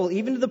faithful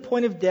even to the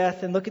point of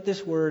death, and look at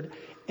this word,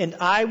 and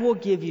I will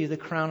give you the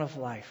crown of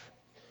life.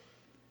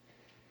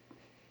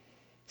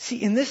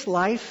 See, in this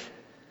life,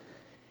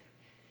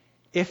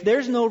 if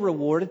there's no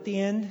reward at the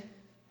end,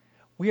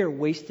 we are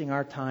wasting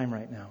our time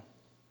right now.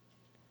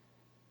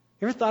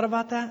 You ever thought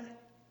about that?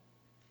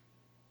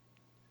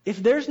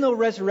 If there's no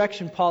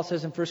resurrection, Paul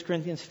says in 1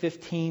 Corinthians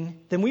 15,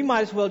 then we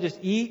might as well just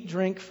eat,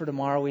 drink, for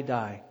tomorrow we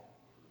die.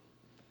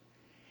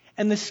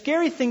 And the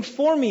scary thing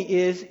for me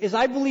is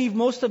I believe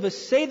most of us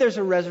say there's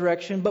a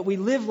resurrection, but we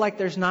live like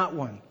there's not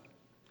one.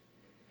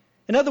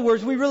 In other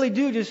words, we really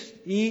do just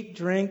eat,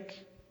 drink,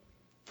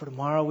 for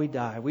tomorrow we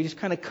die. We just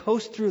kind of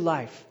coast through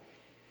life.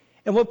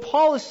 And what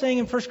Paul is saying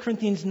in 1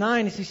 Corinthians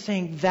 9 is he's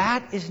saying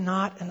that is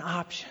not an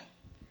option.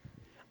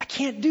 I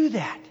can't do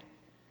that.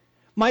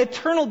 My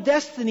eternal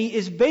destiny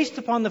is based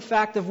upon the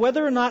fact of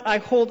whether or not I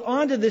hold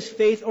on to this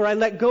faith or I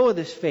let go of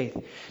this faith.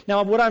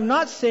 Now, what I'm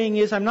not saying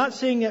is, I'm not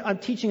saying that I'm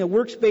teaching a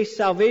works-based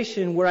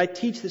salvation where I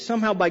teach that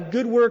somehow by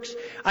good works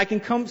I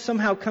can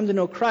somehow come to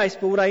know Christ.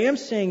 But what I am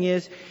saying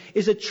is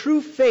a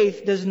true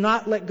faith does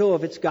not let go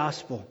of its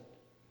gospel.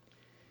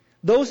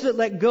 Those that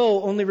let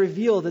go only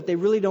reveal that they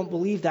really don't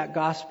believe that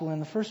gospel in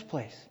the first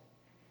place.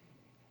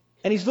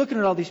 And he's looking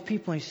at all these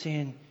people and he's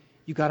saying,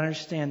 you've got to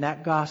understand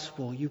that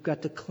gospel. You've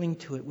got to cling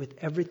to it with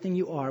everything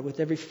you are,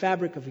 with every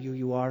fabric of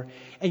you are.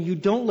 And you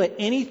don't let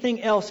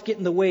anything else get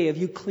in the way of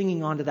you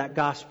clinging on to that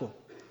gospel.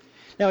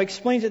 Now, he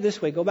explains it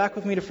this way. Go back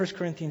with me to 1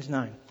 Corinthians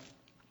 9.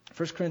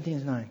 1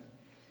 Corinthians 9.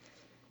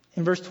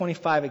 In verse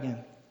 25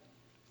 again.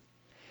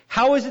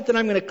 How is it that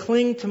I'm going to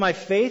cling to my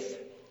faith?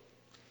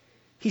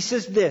 He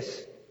says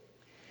this.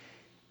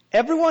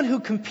 Everyone who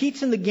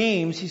competes in the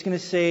games, he's going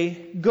to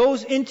say,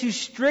 goes into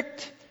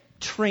strict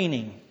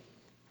training.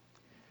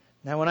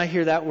 Now, when I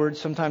hear that word,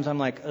 sometimes I'm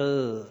like,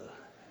 ugh.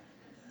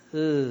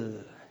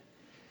 Believe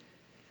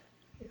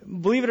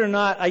it or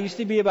not, I used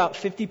to be about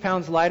 50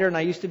 pounds lighter, and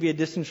I used to be a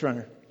distance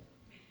runner.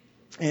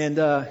 And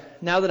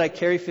now that I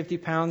carry 50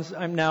 pounds,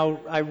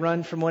 I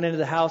run from one end of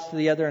the house to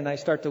the other, and I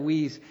start to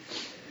wheeze.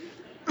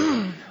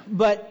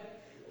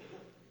 But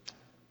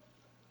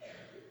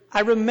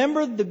I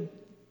remember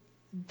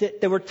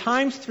there were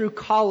times through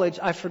college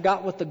I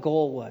forgot what the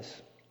goal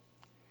was.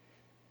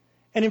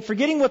 And in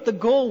forgetting what the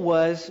goal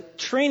was,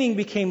 training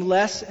became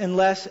less and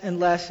less and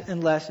less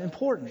and less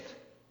important.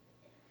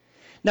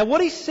 Now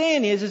what he's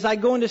saying is, as I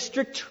go into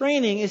strict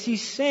training, is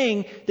he's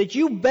saying that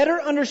you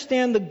better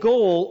understand the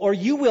goal or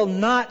you will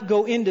not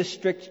go into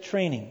strict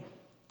training.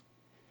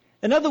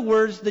 In other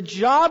words, the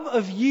job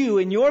of you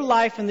in your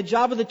life and the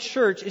job of the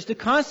church is to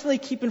constantly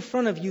keep in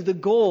front of you the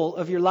goal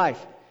of your life.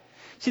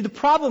 See, the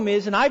problem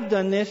is, and I've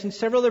done this and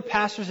several other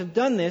pastors have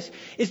done this,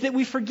 is that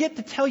we forget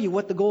to tell you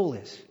what the goal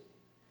is.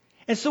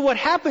 And so what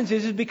happens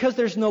is because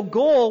there's no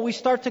goal, we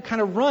start to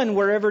kind of run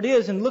wherever it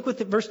is. And look with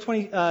verse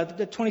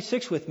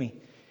 26 with me.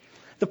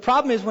 The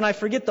problem is when I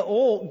forget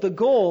the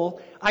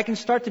goal, I can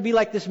start to be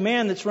like this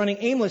man that's running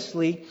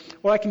aimlessly,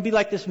 or I can be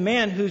like this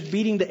man who's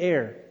beating the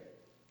air.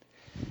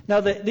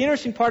 Now, the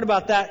interesting part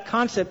about that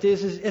concept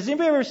is has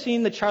anybody ever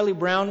seen the Charlie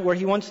Brown where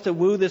he wants to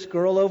woo this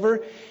girl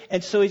over,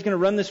 and so he's going to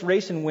run this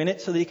race and win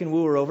it so that he can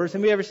woo her over? Has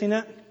anybody ever seen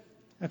that?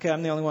 Okay,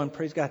 I'm the only one.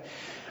 Praise God.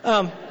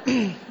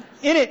 In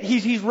it,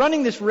 he's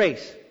running this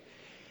race.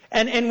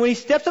 And when he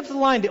steps up to the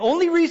line, the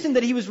only reason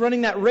that he was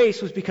running that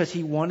race was because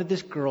he wanted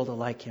this girl to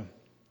like him.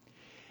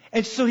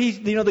 And so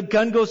the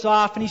gun goes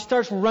off and he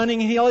starts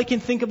running and all he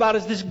can think about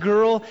is this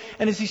girl.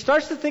 And as he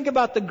starts to think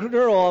about the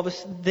girl, all of a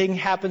thing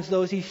happens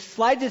though, is he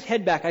slides his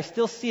head back. I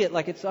still see it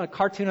like it's a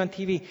cartoon on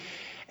TV.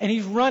 And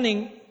he's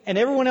running and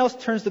everyone else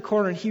turns the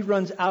corner and he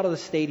runs out of the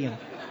stadium.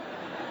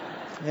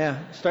 Yeah,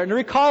 starting to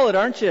recall it,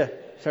 aren't you?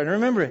 Starting to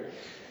remember it.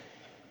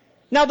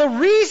 Now the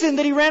reason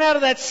that he ran out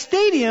of that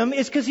stadium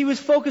is because he was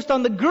focused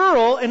on the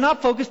girl and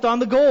not focused on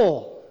the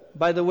goal.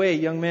 By the way,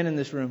 young men in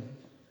this room.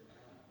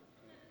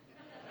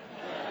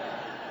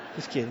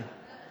 Just kidding.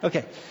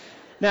 Okay.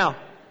 Now,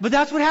 but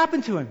that's what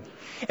happened to him.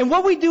 And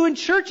what we do in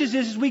churches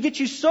is we get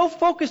you so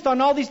focused on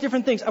all these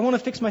different things. I want to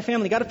fix my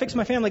family. Got to fix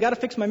my family. Got to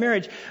fix my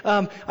marriage.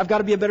 I've got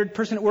to be a better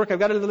person at work.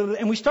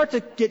 And we start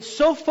to get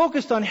so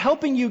focused on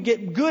helping you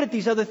get good at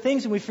these other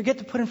things, and we forget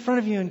to put in front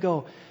of you and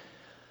go,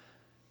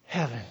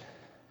 heaven.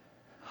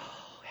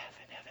 Oh,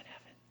 heaven, heaven,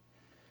 heaven.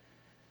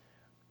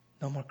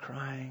 No more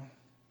crying.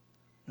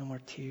 No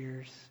more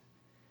tears.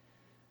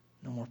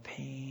 No more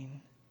pain.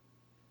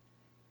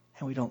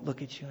 And we don't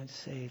look at you and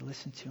say,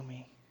 listen to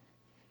me.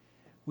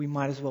 We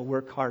might as well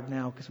work hard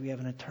now because we have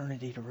an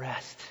eternity to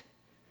rest.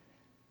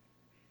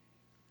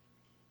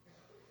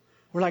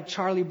 We're like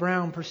Charlie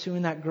Brown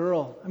pursuing that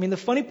girl. I mean, the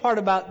funny part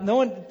about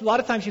a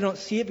lot of times you don't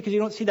see it because you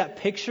don't see that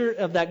picture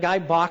of that guy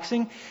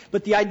boxing.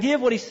 But the idea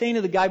of what he's saying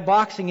to the guy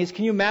boxing is,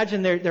 can you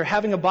imagine they're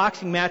having a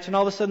boxing match and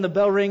all of a sudden the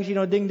bell rings,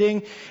 ding,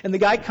 ding. And the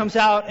guy comes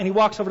out and he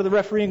walks over to the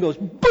referee and goes,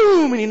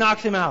 boom, and he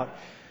knocks him out.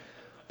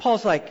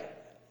 Paul's like,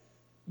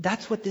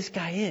 that's what this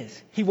guy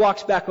is. He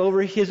walks back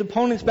over, his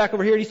opponent's back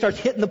over here, and he starts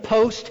hitting the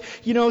post,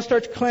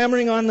 starts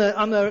clamoring on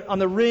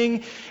the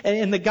ring,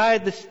 and the guy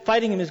that's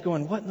fighting him is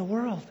going, what in the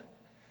world?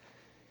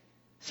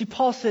 See,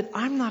 Paul said,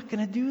 I'm not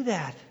going to do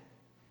that.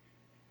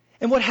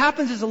 And what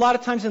happens is a lot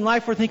of times in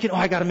life we're thinking,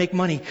 I got to make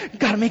money.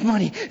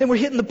 And we're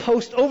hitting the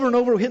post over and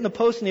over, we're hitting the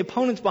post, and the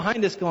opponent's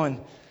behind us going,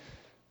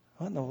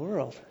 what in the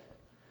world?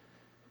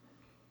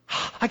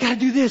 I got to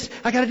do this.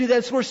 I got to do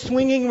that. So we're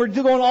swinging. We're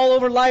going all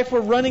over life. We're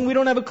running. We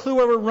don't have a clue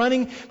where we're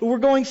running, but we're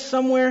going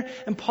somewhere.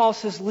 And Paul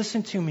says,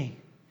 listen to me.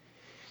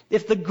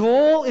 If the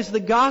goal is the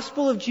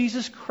gospel of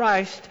Jesus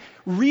Christ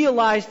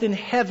realized in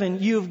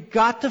heaven, you've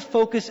got to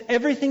focus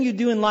everything you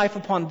do in life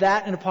upon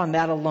that and upon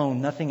that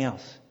alone, nothing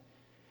else.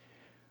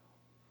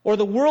 Or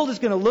the world is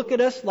going to look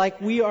at us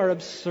like we are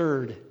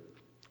absurd.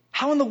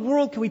 How in the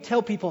world can we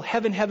tell people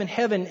heaven, heaven,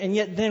 heaven, and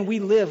yet then we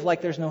live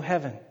like there's no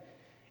heaven?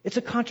 It's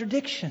a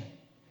contradiction.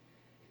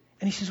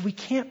 And he says, we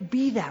can't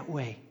be that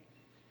way.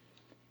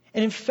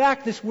 And in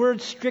fact, this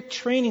word strict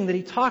training that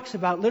he talks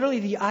about, literally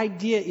the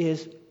idea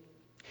is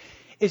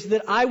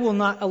that I will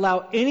not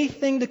allow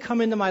anything to come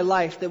into my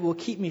life that will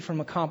keep me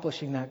from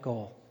accomplishing that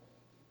goal.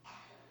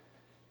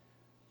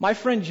 My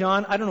friend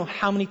John, I don't know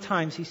how many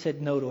times he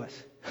said no to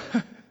us.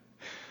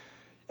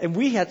 And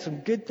we had some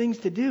good things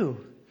to do.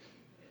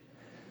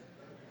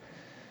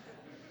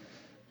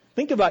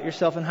 Think about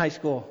yourself in high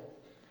school.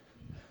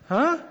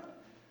 Huh?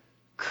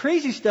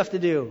 Crazy stuff to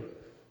do.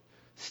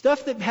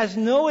 Stuff that has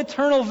no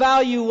eternal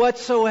value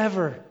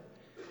whatsoever.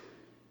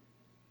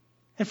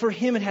 And for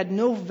him, it had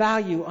no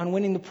value on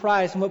winning the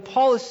prize. And what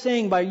Paul is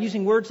saying by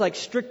using words like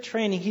strict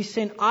training, he's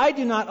saying, I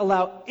do not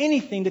allow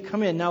anything to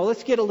come in. Now,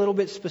 let's get a little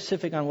bit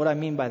specific on what I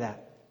mean by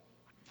that.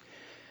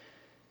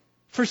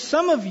 For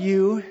some of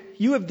you,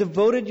 you have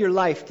devoted your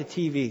life to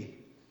TV.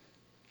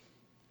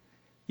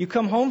 You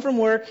come home from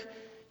work,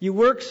 you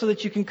work so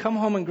that you can come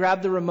home and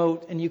grab the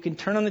remote and you can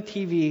turn on the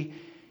TV.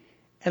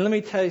 And let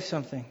me tell you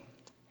something.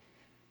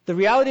 The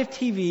reality of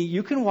TV,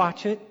 you can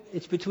watch it.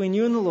 It's between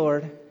you and the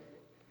Lord.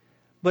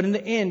 But in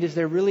the end, is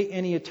there really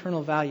any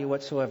eternal value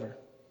whatsoever?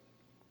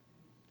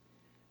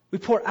 We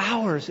pour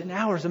hours and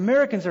hours.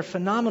 Americans are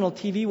phenomenal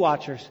TV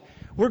watchers.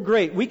 We're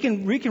great. We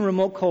can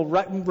remote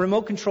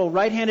control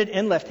right-handed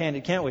and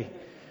left-handed, can't we?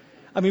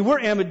 I mean, we're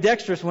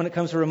ambidextrous when it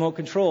comes to remote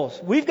controls.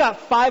 We've got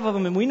 5 of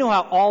them and we know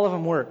how all of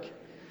them work.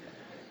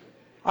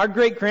 Our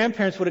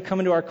great-grandparents would have come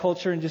into our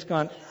culture and just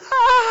gone,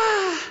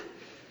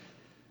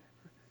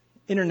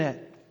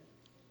 Internet.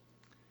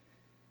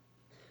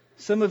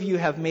 Some of you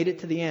have made it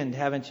to the end,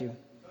 haven't you?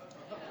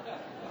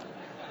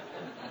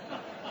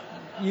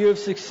 You have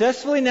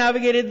successfully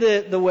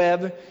navigated the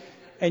web,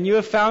 and you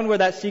have found where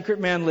that secret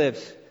man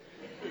lives.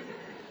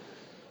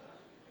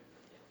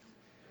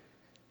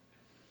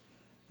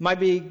 Might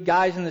be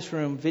guys in this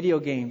room, video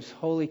games,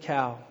 holy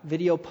cow,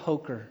 video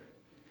poker.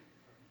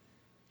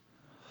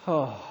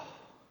 Oh.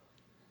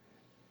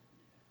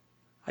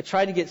 I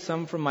tried to get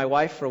some from my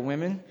wife for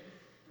women,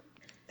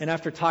 and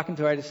after talking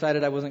to her, I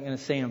decided I wasn't going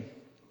to say them.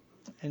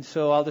 And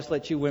so I'll just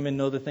let you women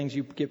know the things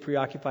you get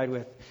preoccupied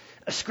with.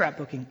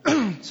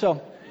 Scrapbooking.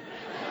 So.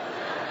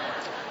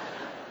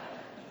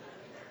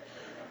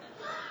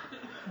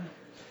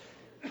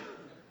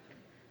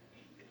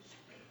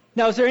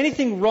 Now, is there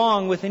anything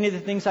wrong with any of the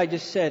things I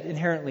just said?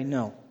 Inherently,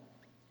 no.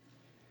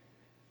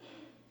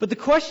 But the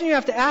question you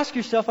have to ask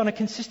yourself on a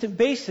consistent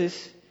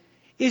basis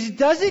is,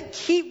 does it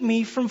keep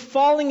me from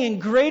falling in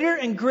greater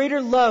and greater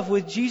love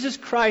with Jesus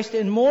Christ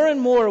and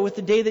more with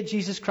the day that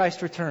Jesus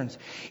Christ returns?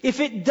 If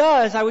it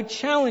does, I would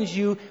challenge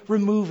you,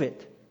 remove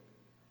it.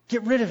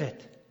 Get rid of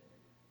it.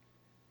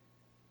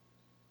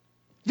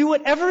 Do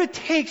whatever it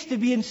takes to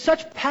be in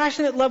such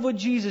passionate love with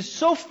Jesus,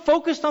 so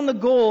focused on the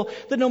goal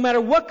that no matter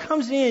what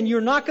comes in,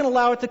 you're not going to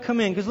allow it to come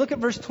in. Because look at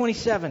verse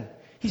 27.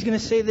 He's going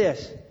to say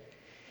this.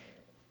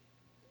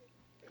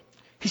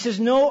 He says,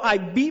 "No, I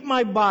beat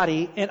my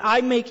body and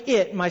I make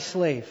it my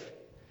slave."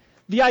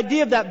 The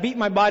idea of that beat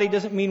my body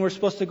doesn't mean we're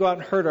supposed to go out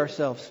and hurt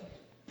ourselves.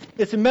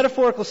 It's a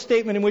metaphorical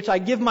statement in which I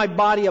give my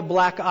body a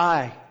black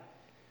eye.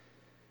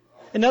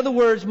 In other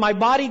words, my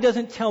body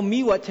doesn't tell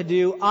me what to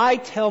do. I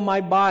tell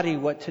my body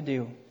what to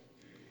do.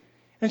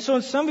 And so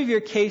in some of your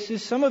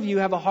cases, some of you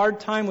have a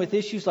hard time with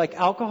issues like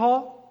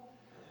alcohol.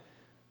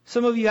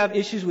 Some of you have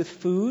issues with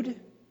food.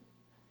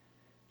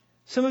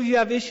 Some of you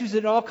have issues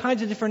in all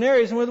kinds of different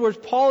areas. In other words,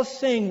 Paul is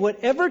saying,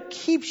 whatever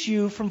keeps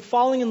you from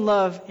falling in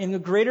love in a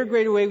greater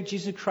way with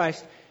Jesus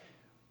Christ,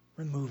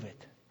 remove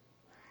it.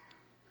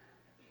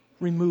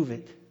 Remove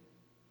it.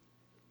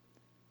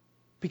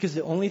 Because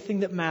the only thing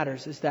that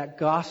matters is that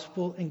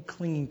gospel and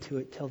clinging to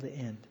it till the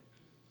end.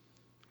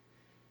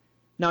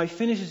 Now he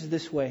finishes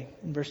this way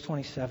in verse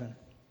 27.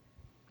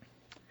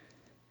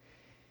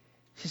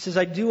 He says,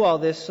 "I do all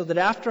this so that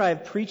after I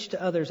have preached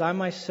to others, I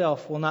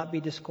myself will not be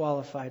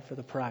disqualified for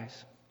the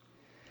prize."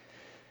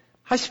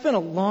 I spent a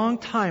long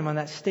time on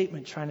that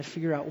statement trying to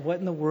figure out what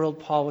in the world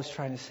Paul was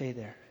trying to say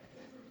there.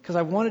 Because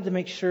I wanted to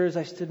make sure as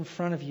I stood in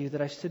front of you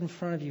that I stood in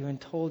front of you and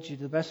told you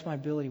to the best of my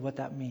ability what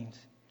that means.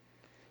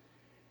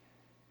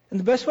 And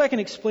the best way I can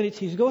explain it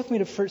to you is go with me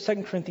to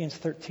 2 Corinthians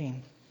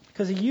 13.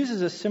 Because he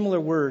uses a similar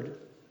word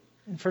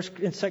in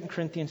 2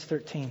 Corinthians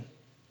 13.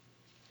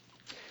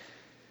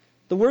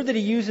 The word that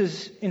he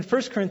uses in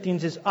 1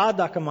 Corinthians is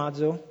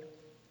adakamazo.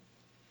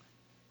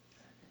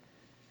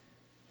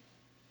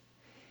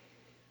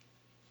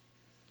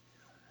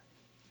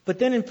 But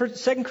then in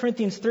 2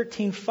 Corinthians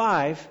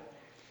 13:5,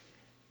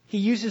 he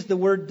uses the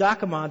word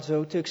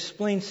dakamazo to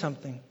explain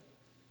something.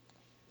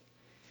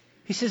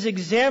 He says,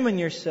 "Examine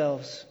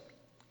yourselves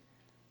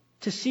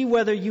to see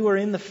whether you are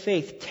in the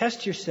faith.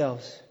 Test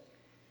yourselves.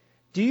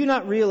 Do you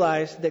not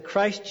realize that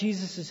Christ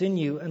Jesus is in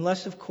you,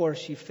 unless, of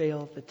course, you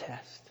fail the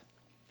test?"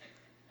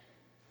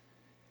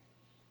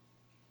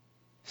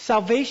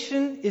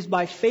 Salvation is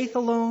by faith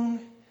alone,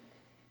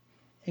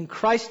 in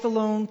Christ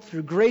alone,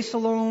 through grace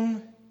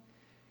alone.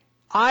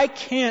 I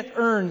can't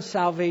earn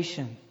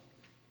salvation.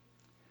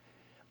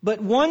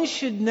 But one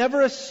should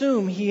never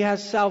assume he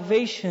has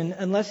salvation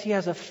unless he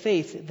has a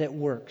faith that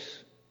works.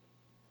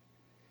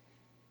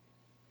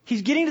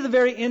 He's getting to the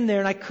very end there,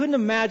 and I couldn't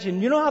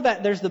imagine. You know how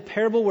that there's the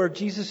parable where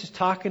Jesus is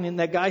talking, and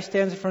that guy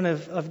stands in front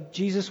of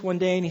Jesus one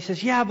day, and he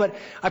says, "Yeah, but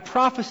I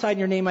prophesied in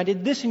your name, I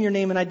did this in your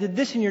name, and I did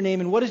this in your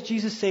name." And what does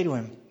Jesus say to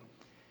him?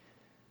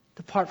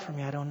 "Depart from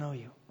me, I don't know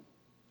you."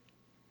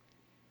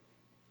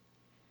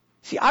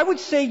 See, I would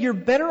say you're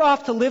better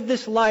off to live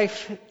this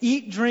life,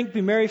 eat, drink,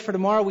 be merry, for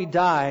tomorrow we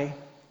die,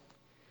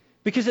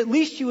 because at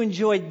least you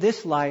enjoyed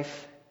this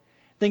life,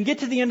 than get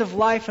to the end of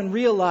life and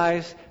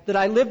realize that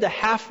I lived a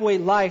halfway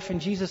life, and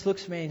Jesus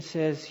looks at me and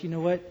says, "You know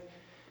what?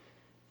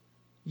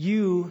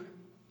 You,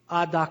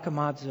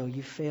 adakamazo,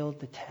 you failed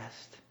the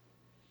test.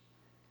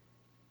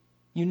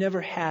 You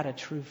never had a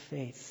true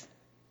faith."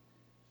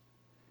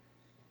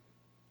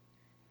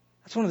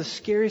 That's one of the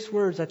scariest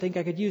words I think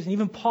I could use. And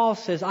even Paul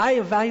says, I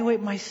evaluate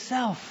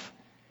myself.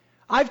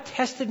 I've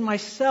tested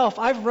myself.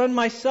 I've run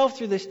myself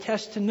through this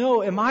test to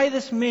know, am I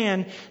this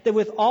man that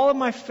with all of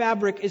my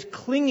fabric is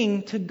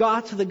clinging to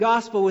God, to the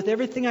gospel with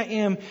everything I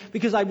am,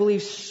 because I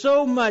believe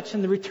so much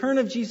in the return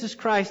of Jesus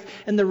Christ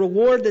and the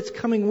reward that's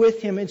coming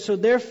with Him. And so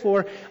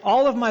therefore,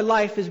 all of my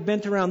life is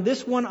bent around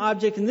this one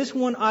object and this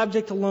one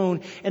object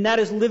alone. And that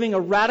is living a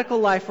radical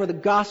life where the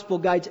gospel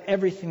guides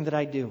everything that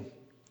I do.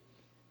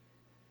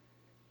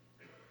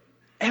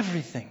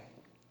 Everything.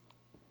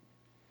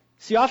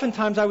 See,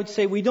 oftentimes I would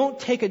say we don't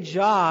take a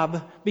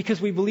job because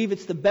we believe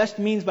it's the best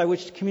means by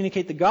which to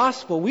communicate the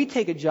gospel. We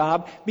take a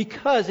job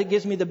because it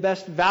gives me the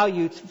best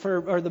value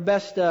or the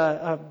best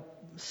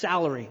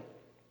salary.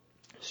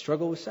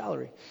 Struggle with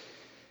salary.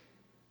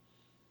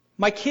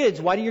 My kids,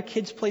 why do your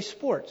kids play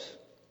sports?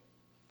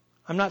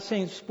 I'm not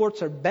saying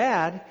sports are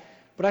bad,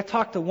 but I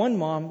talked to one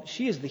mom.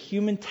 She is the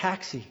human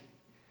taxi.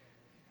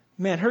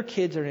 Man, her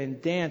kids are in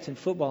dance and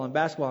football and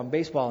basketball and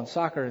baseball and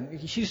soccer.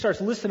 And she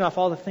starts listing off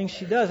all the things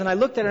she does. And I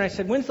looked at her and I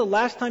said, when's the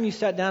last time you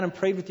sat down and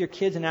prayed with your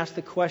kids and asked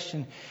the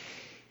question,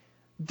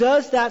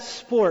 does that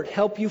sport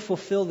help you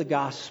fulfill the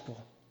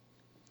gospel?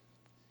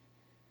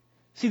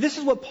 See, this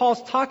is what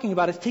Paul's talking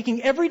about. It's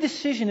taking every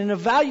decision and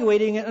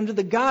evaluating it under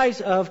the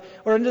guise of,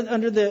 or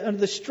under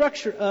the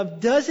structure of,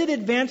 does it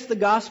advance the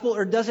gospel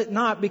or does it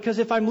not? Because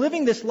if I'm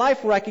living this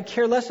life where I could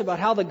care less about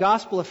how the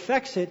gospel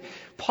affects it,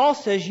 Paul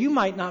says you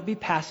might not be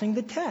passing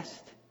the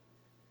test.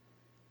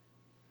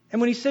 And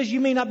when he says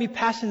you may not be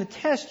passing the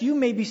test, you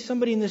may be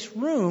somebody in this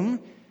room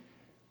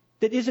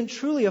that isn't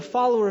truly a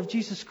follower of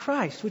Jesus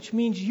Christ, which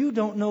means you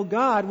don't know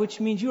God, which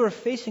means you are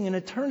facing an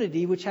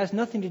eternity which has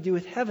nothing to do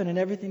with heaven and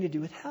everything to do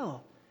with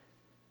hell.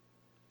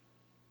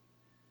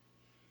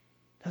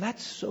 Now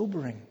that's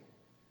sobering.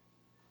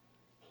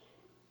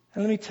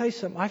 And let me tell you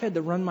something, I've had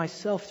to run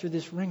myself through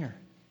this ringer.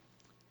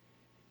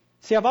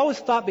 See, I've always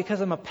thought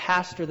because I'm a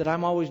pastor that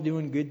I'm always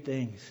doing good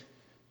things.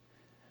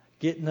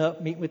 Getting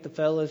up, meeting with the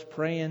fellas,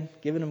 praying,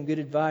 giving them good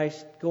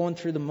advice, going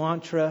through the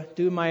mantra,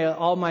 doing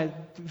all my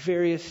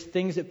various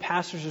things that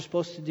pastors are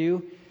supposed to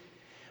do.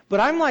 But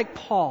I'm like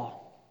Paul.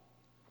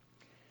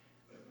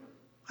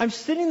 I'm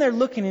sitting there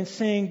looking and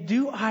saying,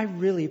 do I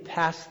really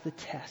pass the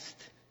test?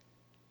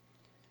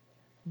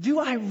 Do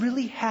I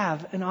really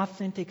have an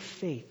authentic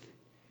faith?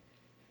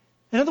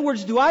 In other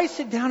words, do I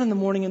sit down in the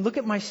morning and look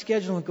at my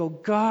schedule and go,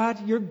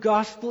 God, your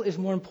gospel is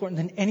more important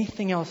than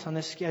anything else on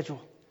this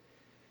schedule.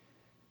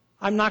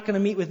 I'm not going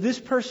to meet with this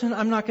person.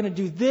 I'm not going to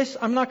do this.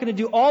 I'm not going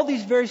to do all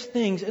these various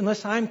things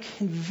unless I'm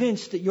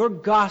convinced that your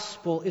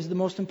gospel is the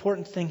most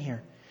important thing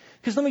here.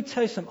 Because let me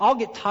tell you something, I'll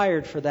get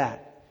tired for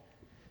that.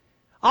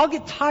 I'll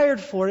get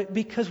tired for it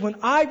because when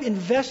I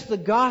invest the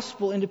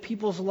gospel into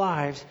people's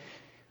lives,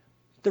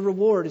 the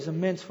reward is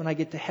immense when I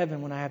get to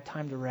heaven, when I have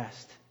time to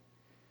rest.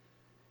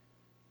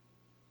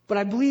 But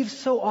I believe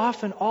so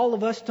often all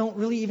of us don't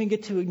really even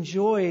get to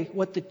enjoy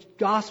what the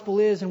gospel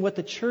is and what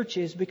the church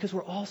is because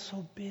we're all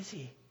so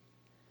busy.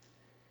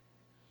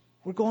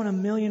 We're going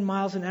 1,000,000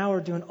 miles an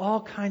hour doing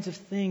all kinds of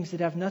things that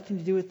have nothing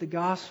to do with the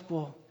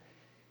gospel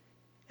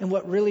and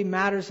what really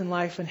matters in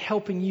life and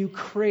helping you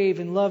crave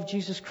and love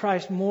Jesus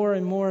Christ more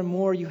and more and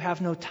more you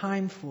have no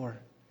time for.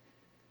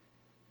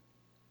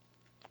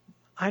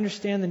 I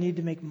understand the need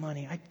to make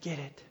money. I get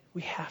it.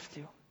 We have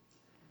to.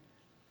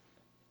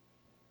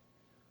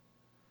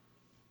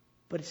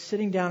 But it's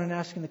sitting down and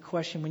asking the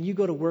question, when you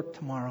go to work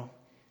tomorrow,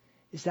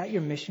 is that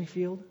your mission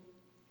field?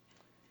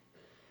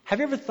 Have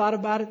you ever thought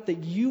about it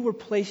that you were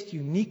placed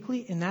uniquely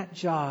in that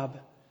job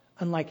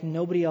unlike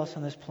nobody else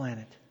on this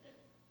planet?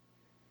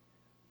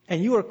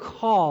 And you are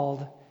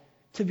called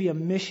to be a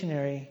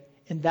missionary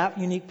in that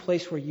unique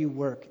place where you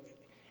work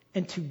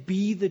and to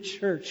be the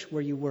church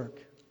where you work.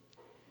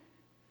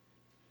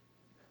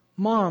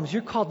 Moms,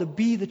 you're called to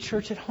be the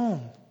church at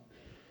home.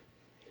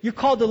 You're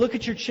called to look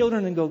at your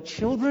children and go,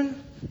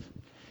 children,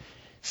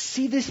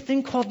 see this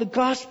thing called the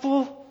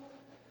gospel?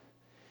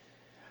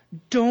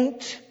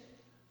 Don't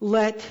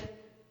let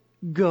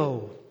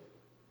go.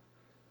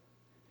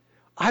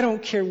 I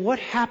don't care what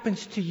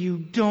happens to you.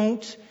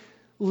 Don't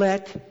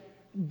let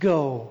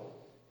go.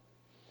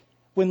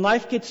 When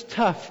life gets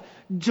tough,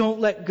 don't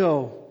let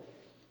go.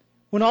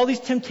 When all these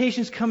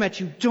temptations come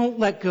at you, don't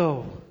let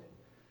go.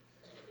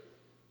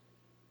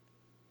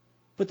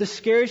 But the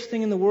scariest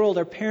thing in the world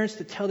are parents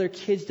that tell their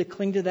kids to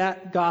cling to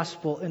that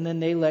gospel and then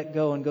they let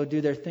go and go do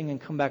their thing and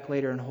come back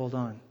later and hold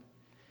on.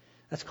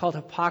 That's called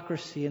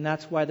hypocrisy, and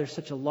that's why there's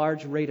such a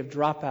large rate of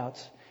dropouts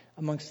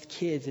amongst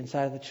kids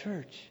inside of the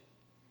church.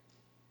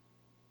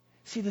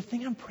 See, the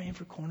thing I'm praying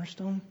for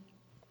Cornerstone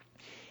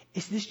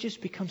is this just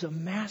becomes a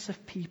mass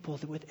of people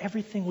that with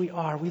everything we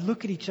are, we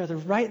look at each other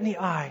right in the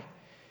eye.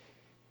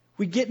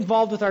 We get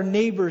involved with our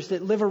neighbors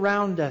that live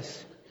around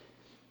us.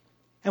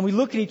 And we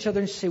look at each other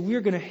and say, we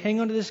are going to hang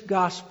on to this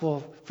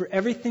gospel for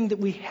everything that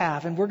we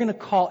have. And we're going to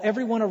call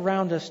everyone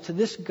around us to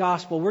this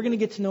gospel. We're going to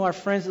get to know our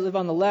friends that live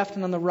on the left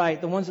and on the right,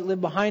 the ones that live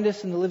behind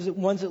us and the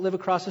ones that live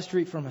across the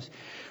street from us.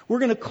 We're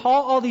going to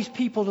call all these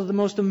people to the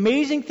most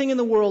amazing thing in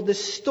the world,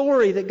 this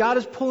story that God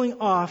is pulling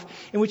off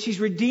in which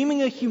He's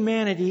redeeming a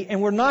humanity.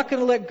 And we're not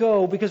going to let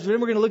go because then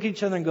we're going to look at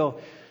each other and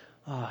go,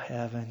 oh,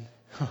 heaven.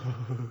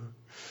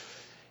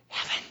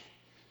 Heaven.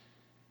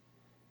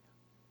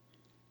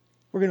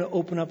 We're going to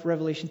open up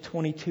Revelation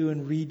 22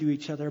 and read to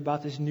each other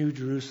about this new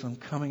Jerusalem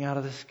coming out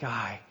of the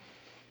sky.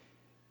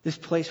 This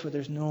place where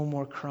there's no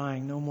more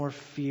crying, no more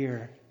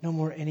fear, no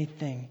more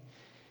anything.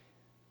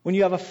 When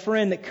you have a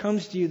friend that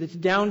comes to you that's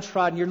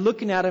downtrodden, you're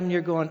looking at him and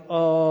you're going,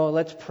 oh,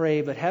 let's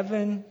pray, but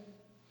heaven?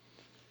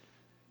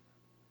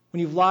 When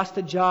you've lost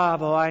a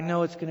job, oh, I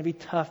know it's going to be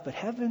tough, but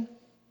heaven?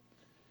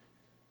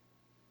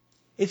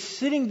 It's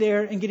sitting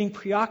there and getting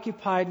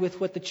preoccupied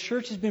with what the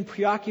church has been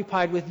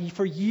preoccupied with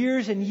for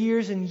years and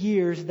years and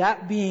years,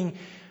 that being,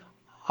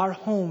 our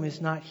home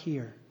is not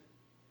here.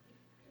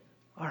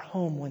 Our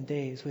home one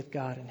day is with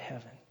God in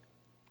heaven.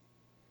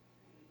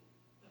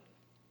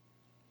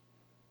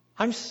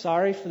 I'm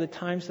sorry for the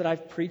times that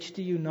I've preached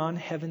to you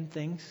non-heaven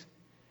things.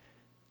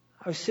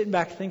 I was sitting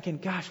back thinking,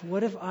 gosh,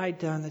 what have I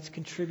done that's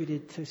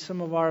contributed to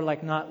some of our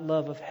not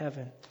love of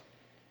heaven?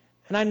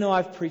 And I know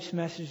I've preached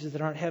messages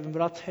that aren't heaven,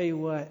 but I'll tell you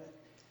what.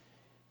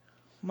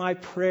 My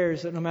prayer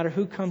is that no matter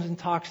who comes and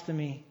talks to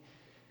me,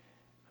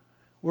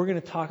 we're going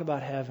to talk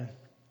about heaven.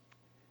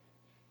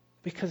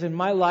 Because in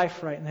my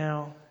life right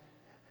now,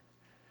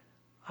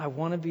 I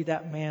want to be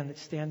that man that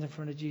stands in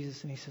front of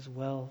Jesus and he says,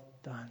 well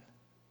done.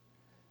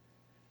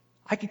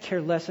 I could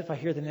care less if I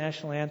hear the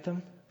national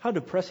anthem. How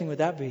depressing would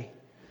that be?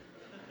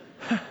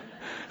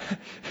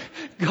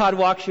 God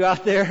walks you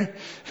out there.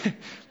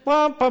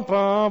 Bum, bum,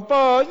 bum,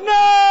 bum.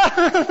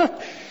 No!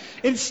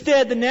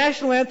 Instead, the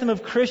national anthem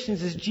of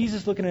Christians is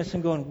Jesus looking at us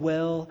and going,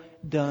 well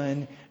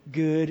done,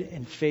 good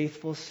and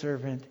faithful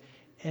servant.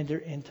 Enter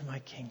into my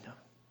kingdom.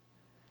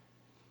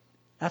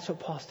 That's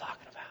what Paul's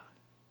talking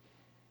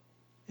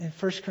about. In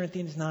 1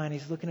 Corinthians 9,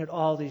 he's looking at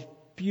all these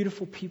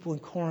beautiful people in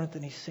Corinth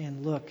and he's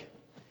saying, look,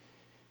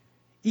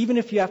 even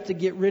if you have to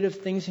get rid of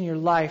things in your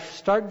life,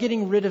 start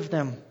getting rid of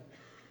them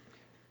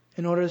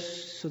in order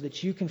so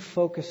that you can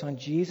focus on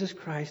Jesus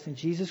Christ and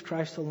Jesus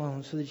Christ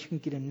alone so that you can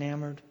get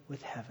enamored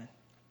with heaven.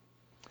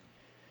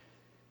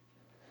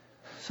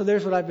 So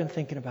there's what I've been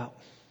thinking about.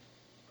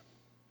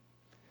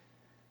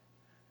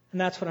 And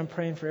that's what I'm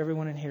praying for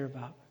everyone in here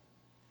about.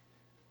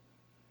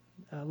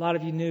 A lot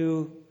of you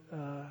knew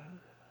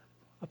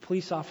a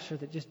police officer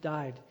that just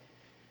died,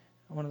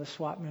 one of the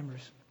SWAT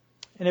members.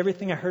 And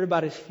everything I heard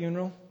about his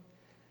funeral,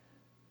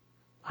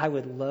 I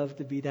would love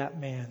to be that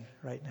man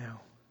right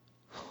now.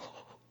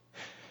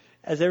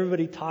 As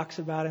everybody talks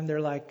about him, they're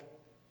like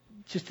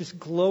just this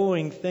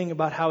glowing thing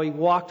about how he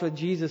walked with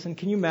Jesus. And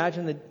can you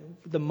imagine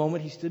the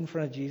moment he stood in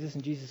front of Jesus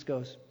and Jesus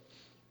goes,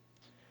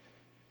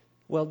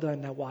 well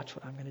done, now watch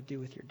what I'm going to do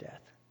with your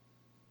death.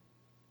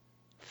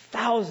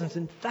 Thousands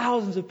and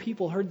thousands of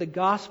people heard the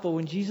gospel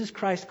when Jesus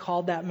Christ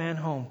called that man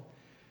home.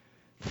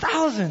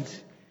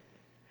 Thousands.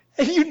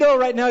 And you know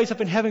right now he's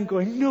up in heaven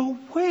going, no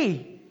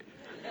way.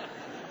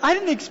 I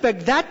didn't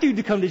expect that dude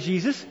to come to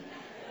Jesus.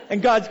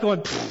 And God's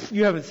going,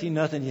 you haven't seen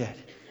nothing yet.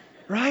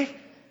 Right?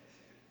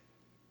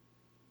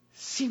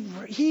 See,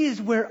 he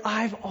is where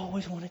I've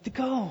always wanted to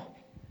go.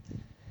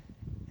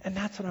 And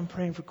that's what I'm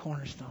praying for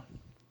Cornerstone.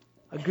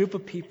 A group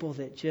of people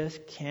that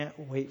just can't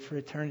wait for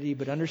eternity,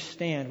 but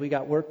understand we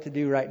got work to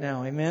do right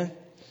now. Amen?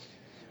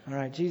 All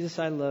right, Jesus,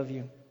 I love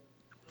you.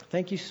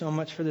 Thank you so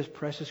much for this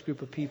precious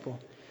group of people.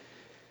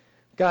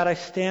 God, I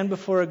stand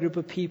before a group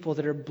of people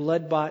that are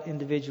blood-bought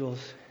individuals.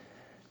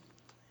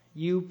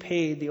 You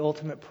paid the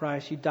ultimate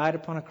price. You died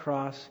upon a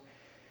cross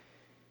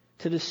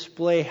to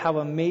display how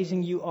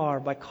amazing you are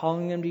by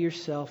calling them to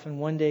yourself. And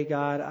one day,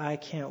 God, I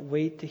can't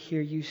wait to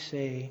hear you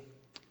say,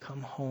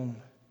 come home.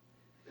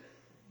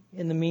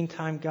 In the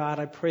meantime, God,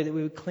 I pray that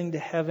we would cling to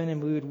heaven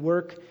and we would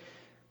work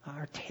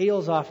our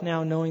tails off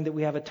now knowing that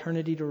we have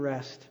eternity to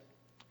rest.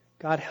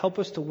 God, help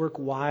us to work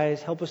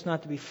wise. Help us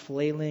not to be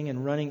flailing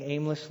and running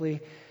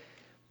aimlessly.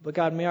 But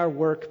God, may our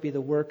work be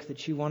the work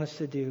that you want us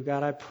to do.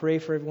 God, I pray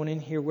for everyone in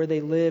here where they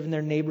live in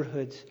their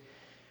neighborhoods.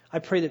 I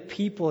pray that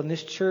people in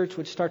this church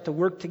would start to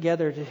work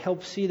together to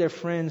help see their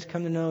friends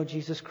come to know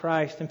Jesus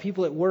Christ. And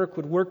people at work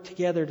would work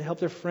together to help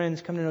their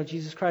friends come to know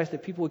Jesus Christ.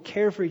 That people would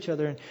care for each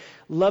other and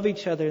love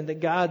each other. And that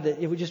God, that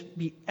it would just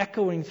be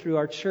echoing through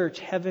our church,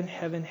 heaven,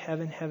 heaven,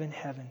 heaven, heaven,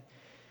 heaven.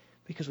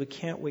 Because we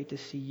can't wait to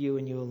see you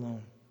and you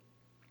alone.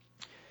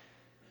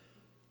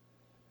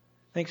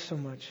 Thanks so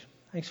much.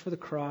 Thanks for the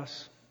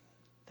cross.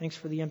 Thanks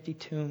for the empty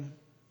tomb.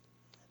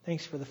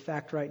 Thanks for the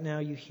fact right now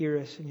you hear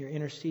us and you're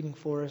interceding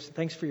for us.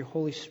 Thanks for your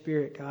Holy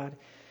Spirit, God.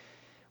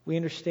 We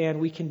understand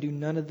we can do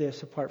none of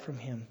this apart from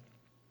Him.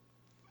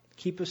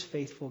 Keep us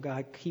faithful,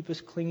 God. Keep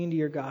us clinging to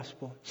your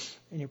gospel.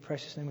 In your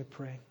precious name we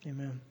pray.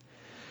 Amen.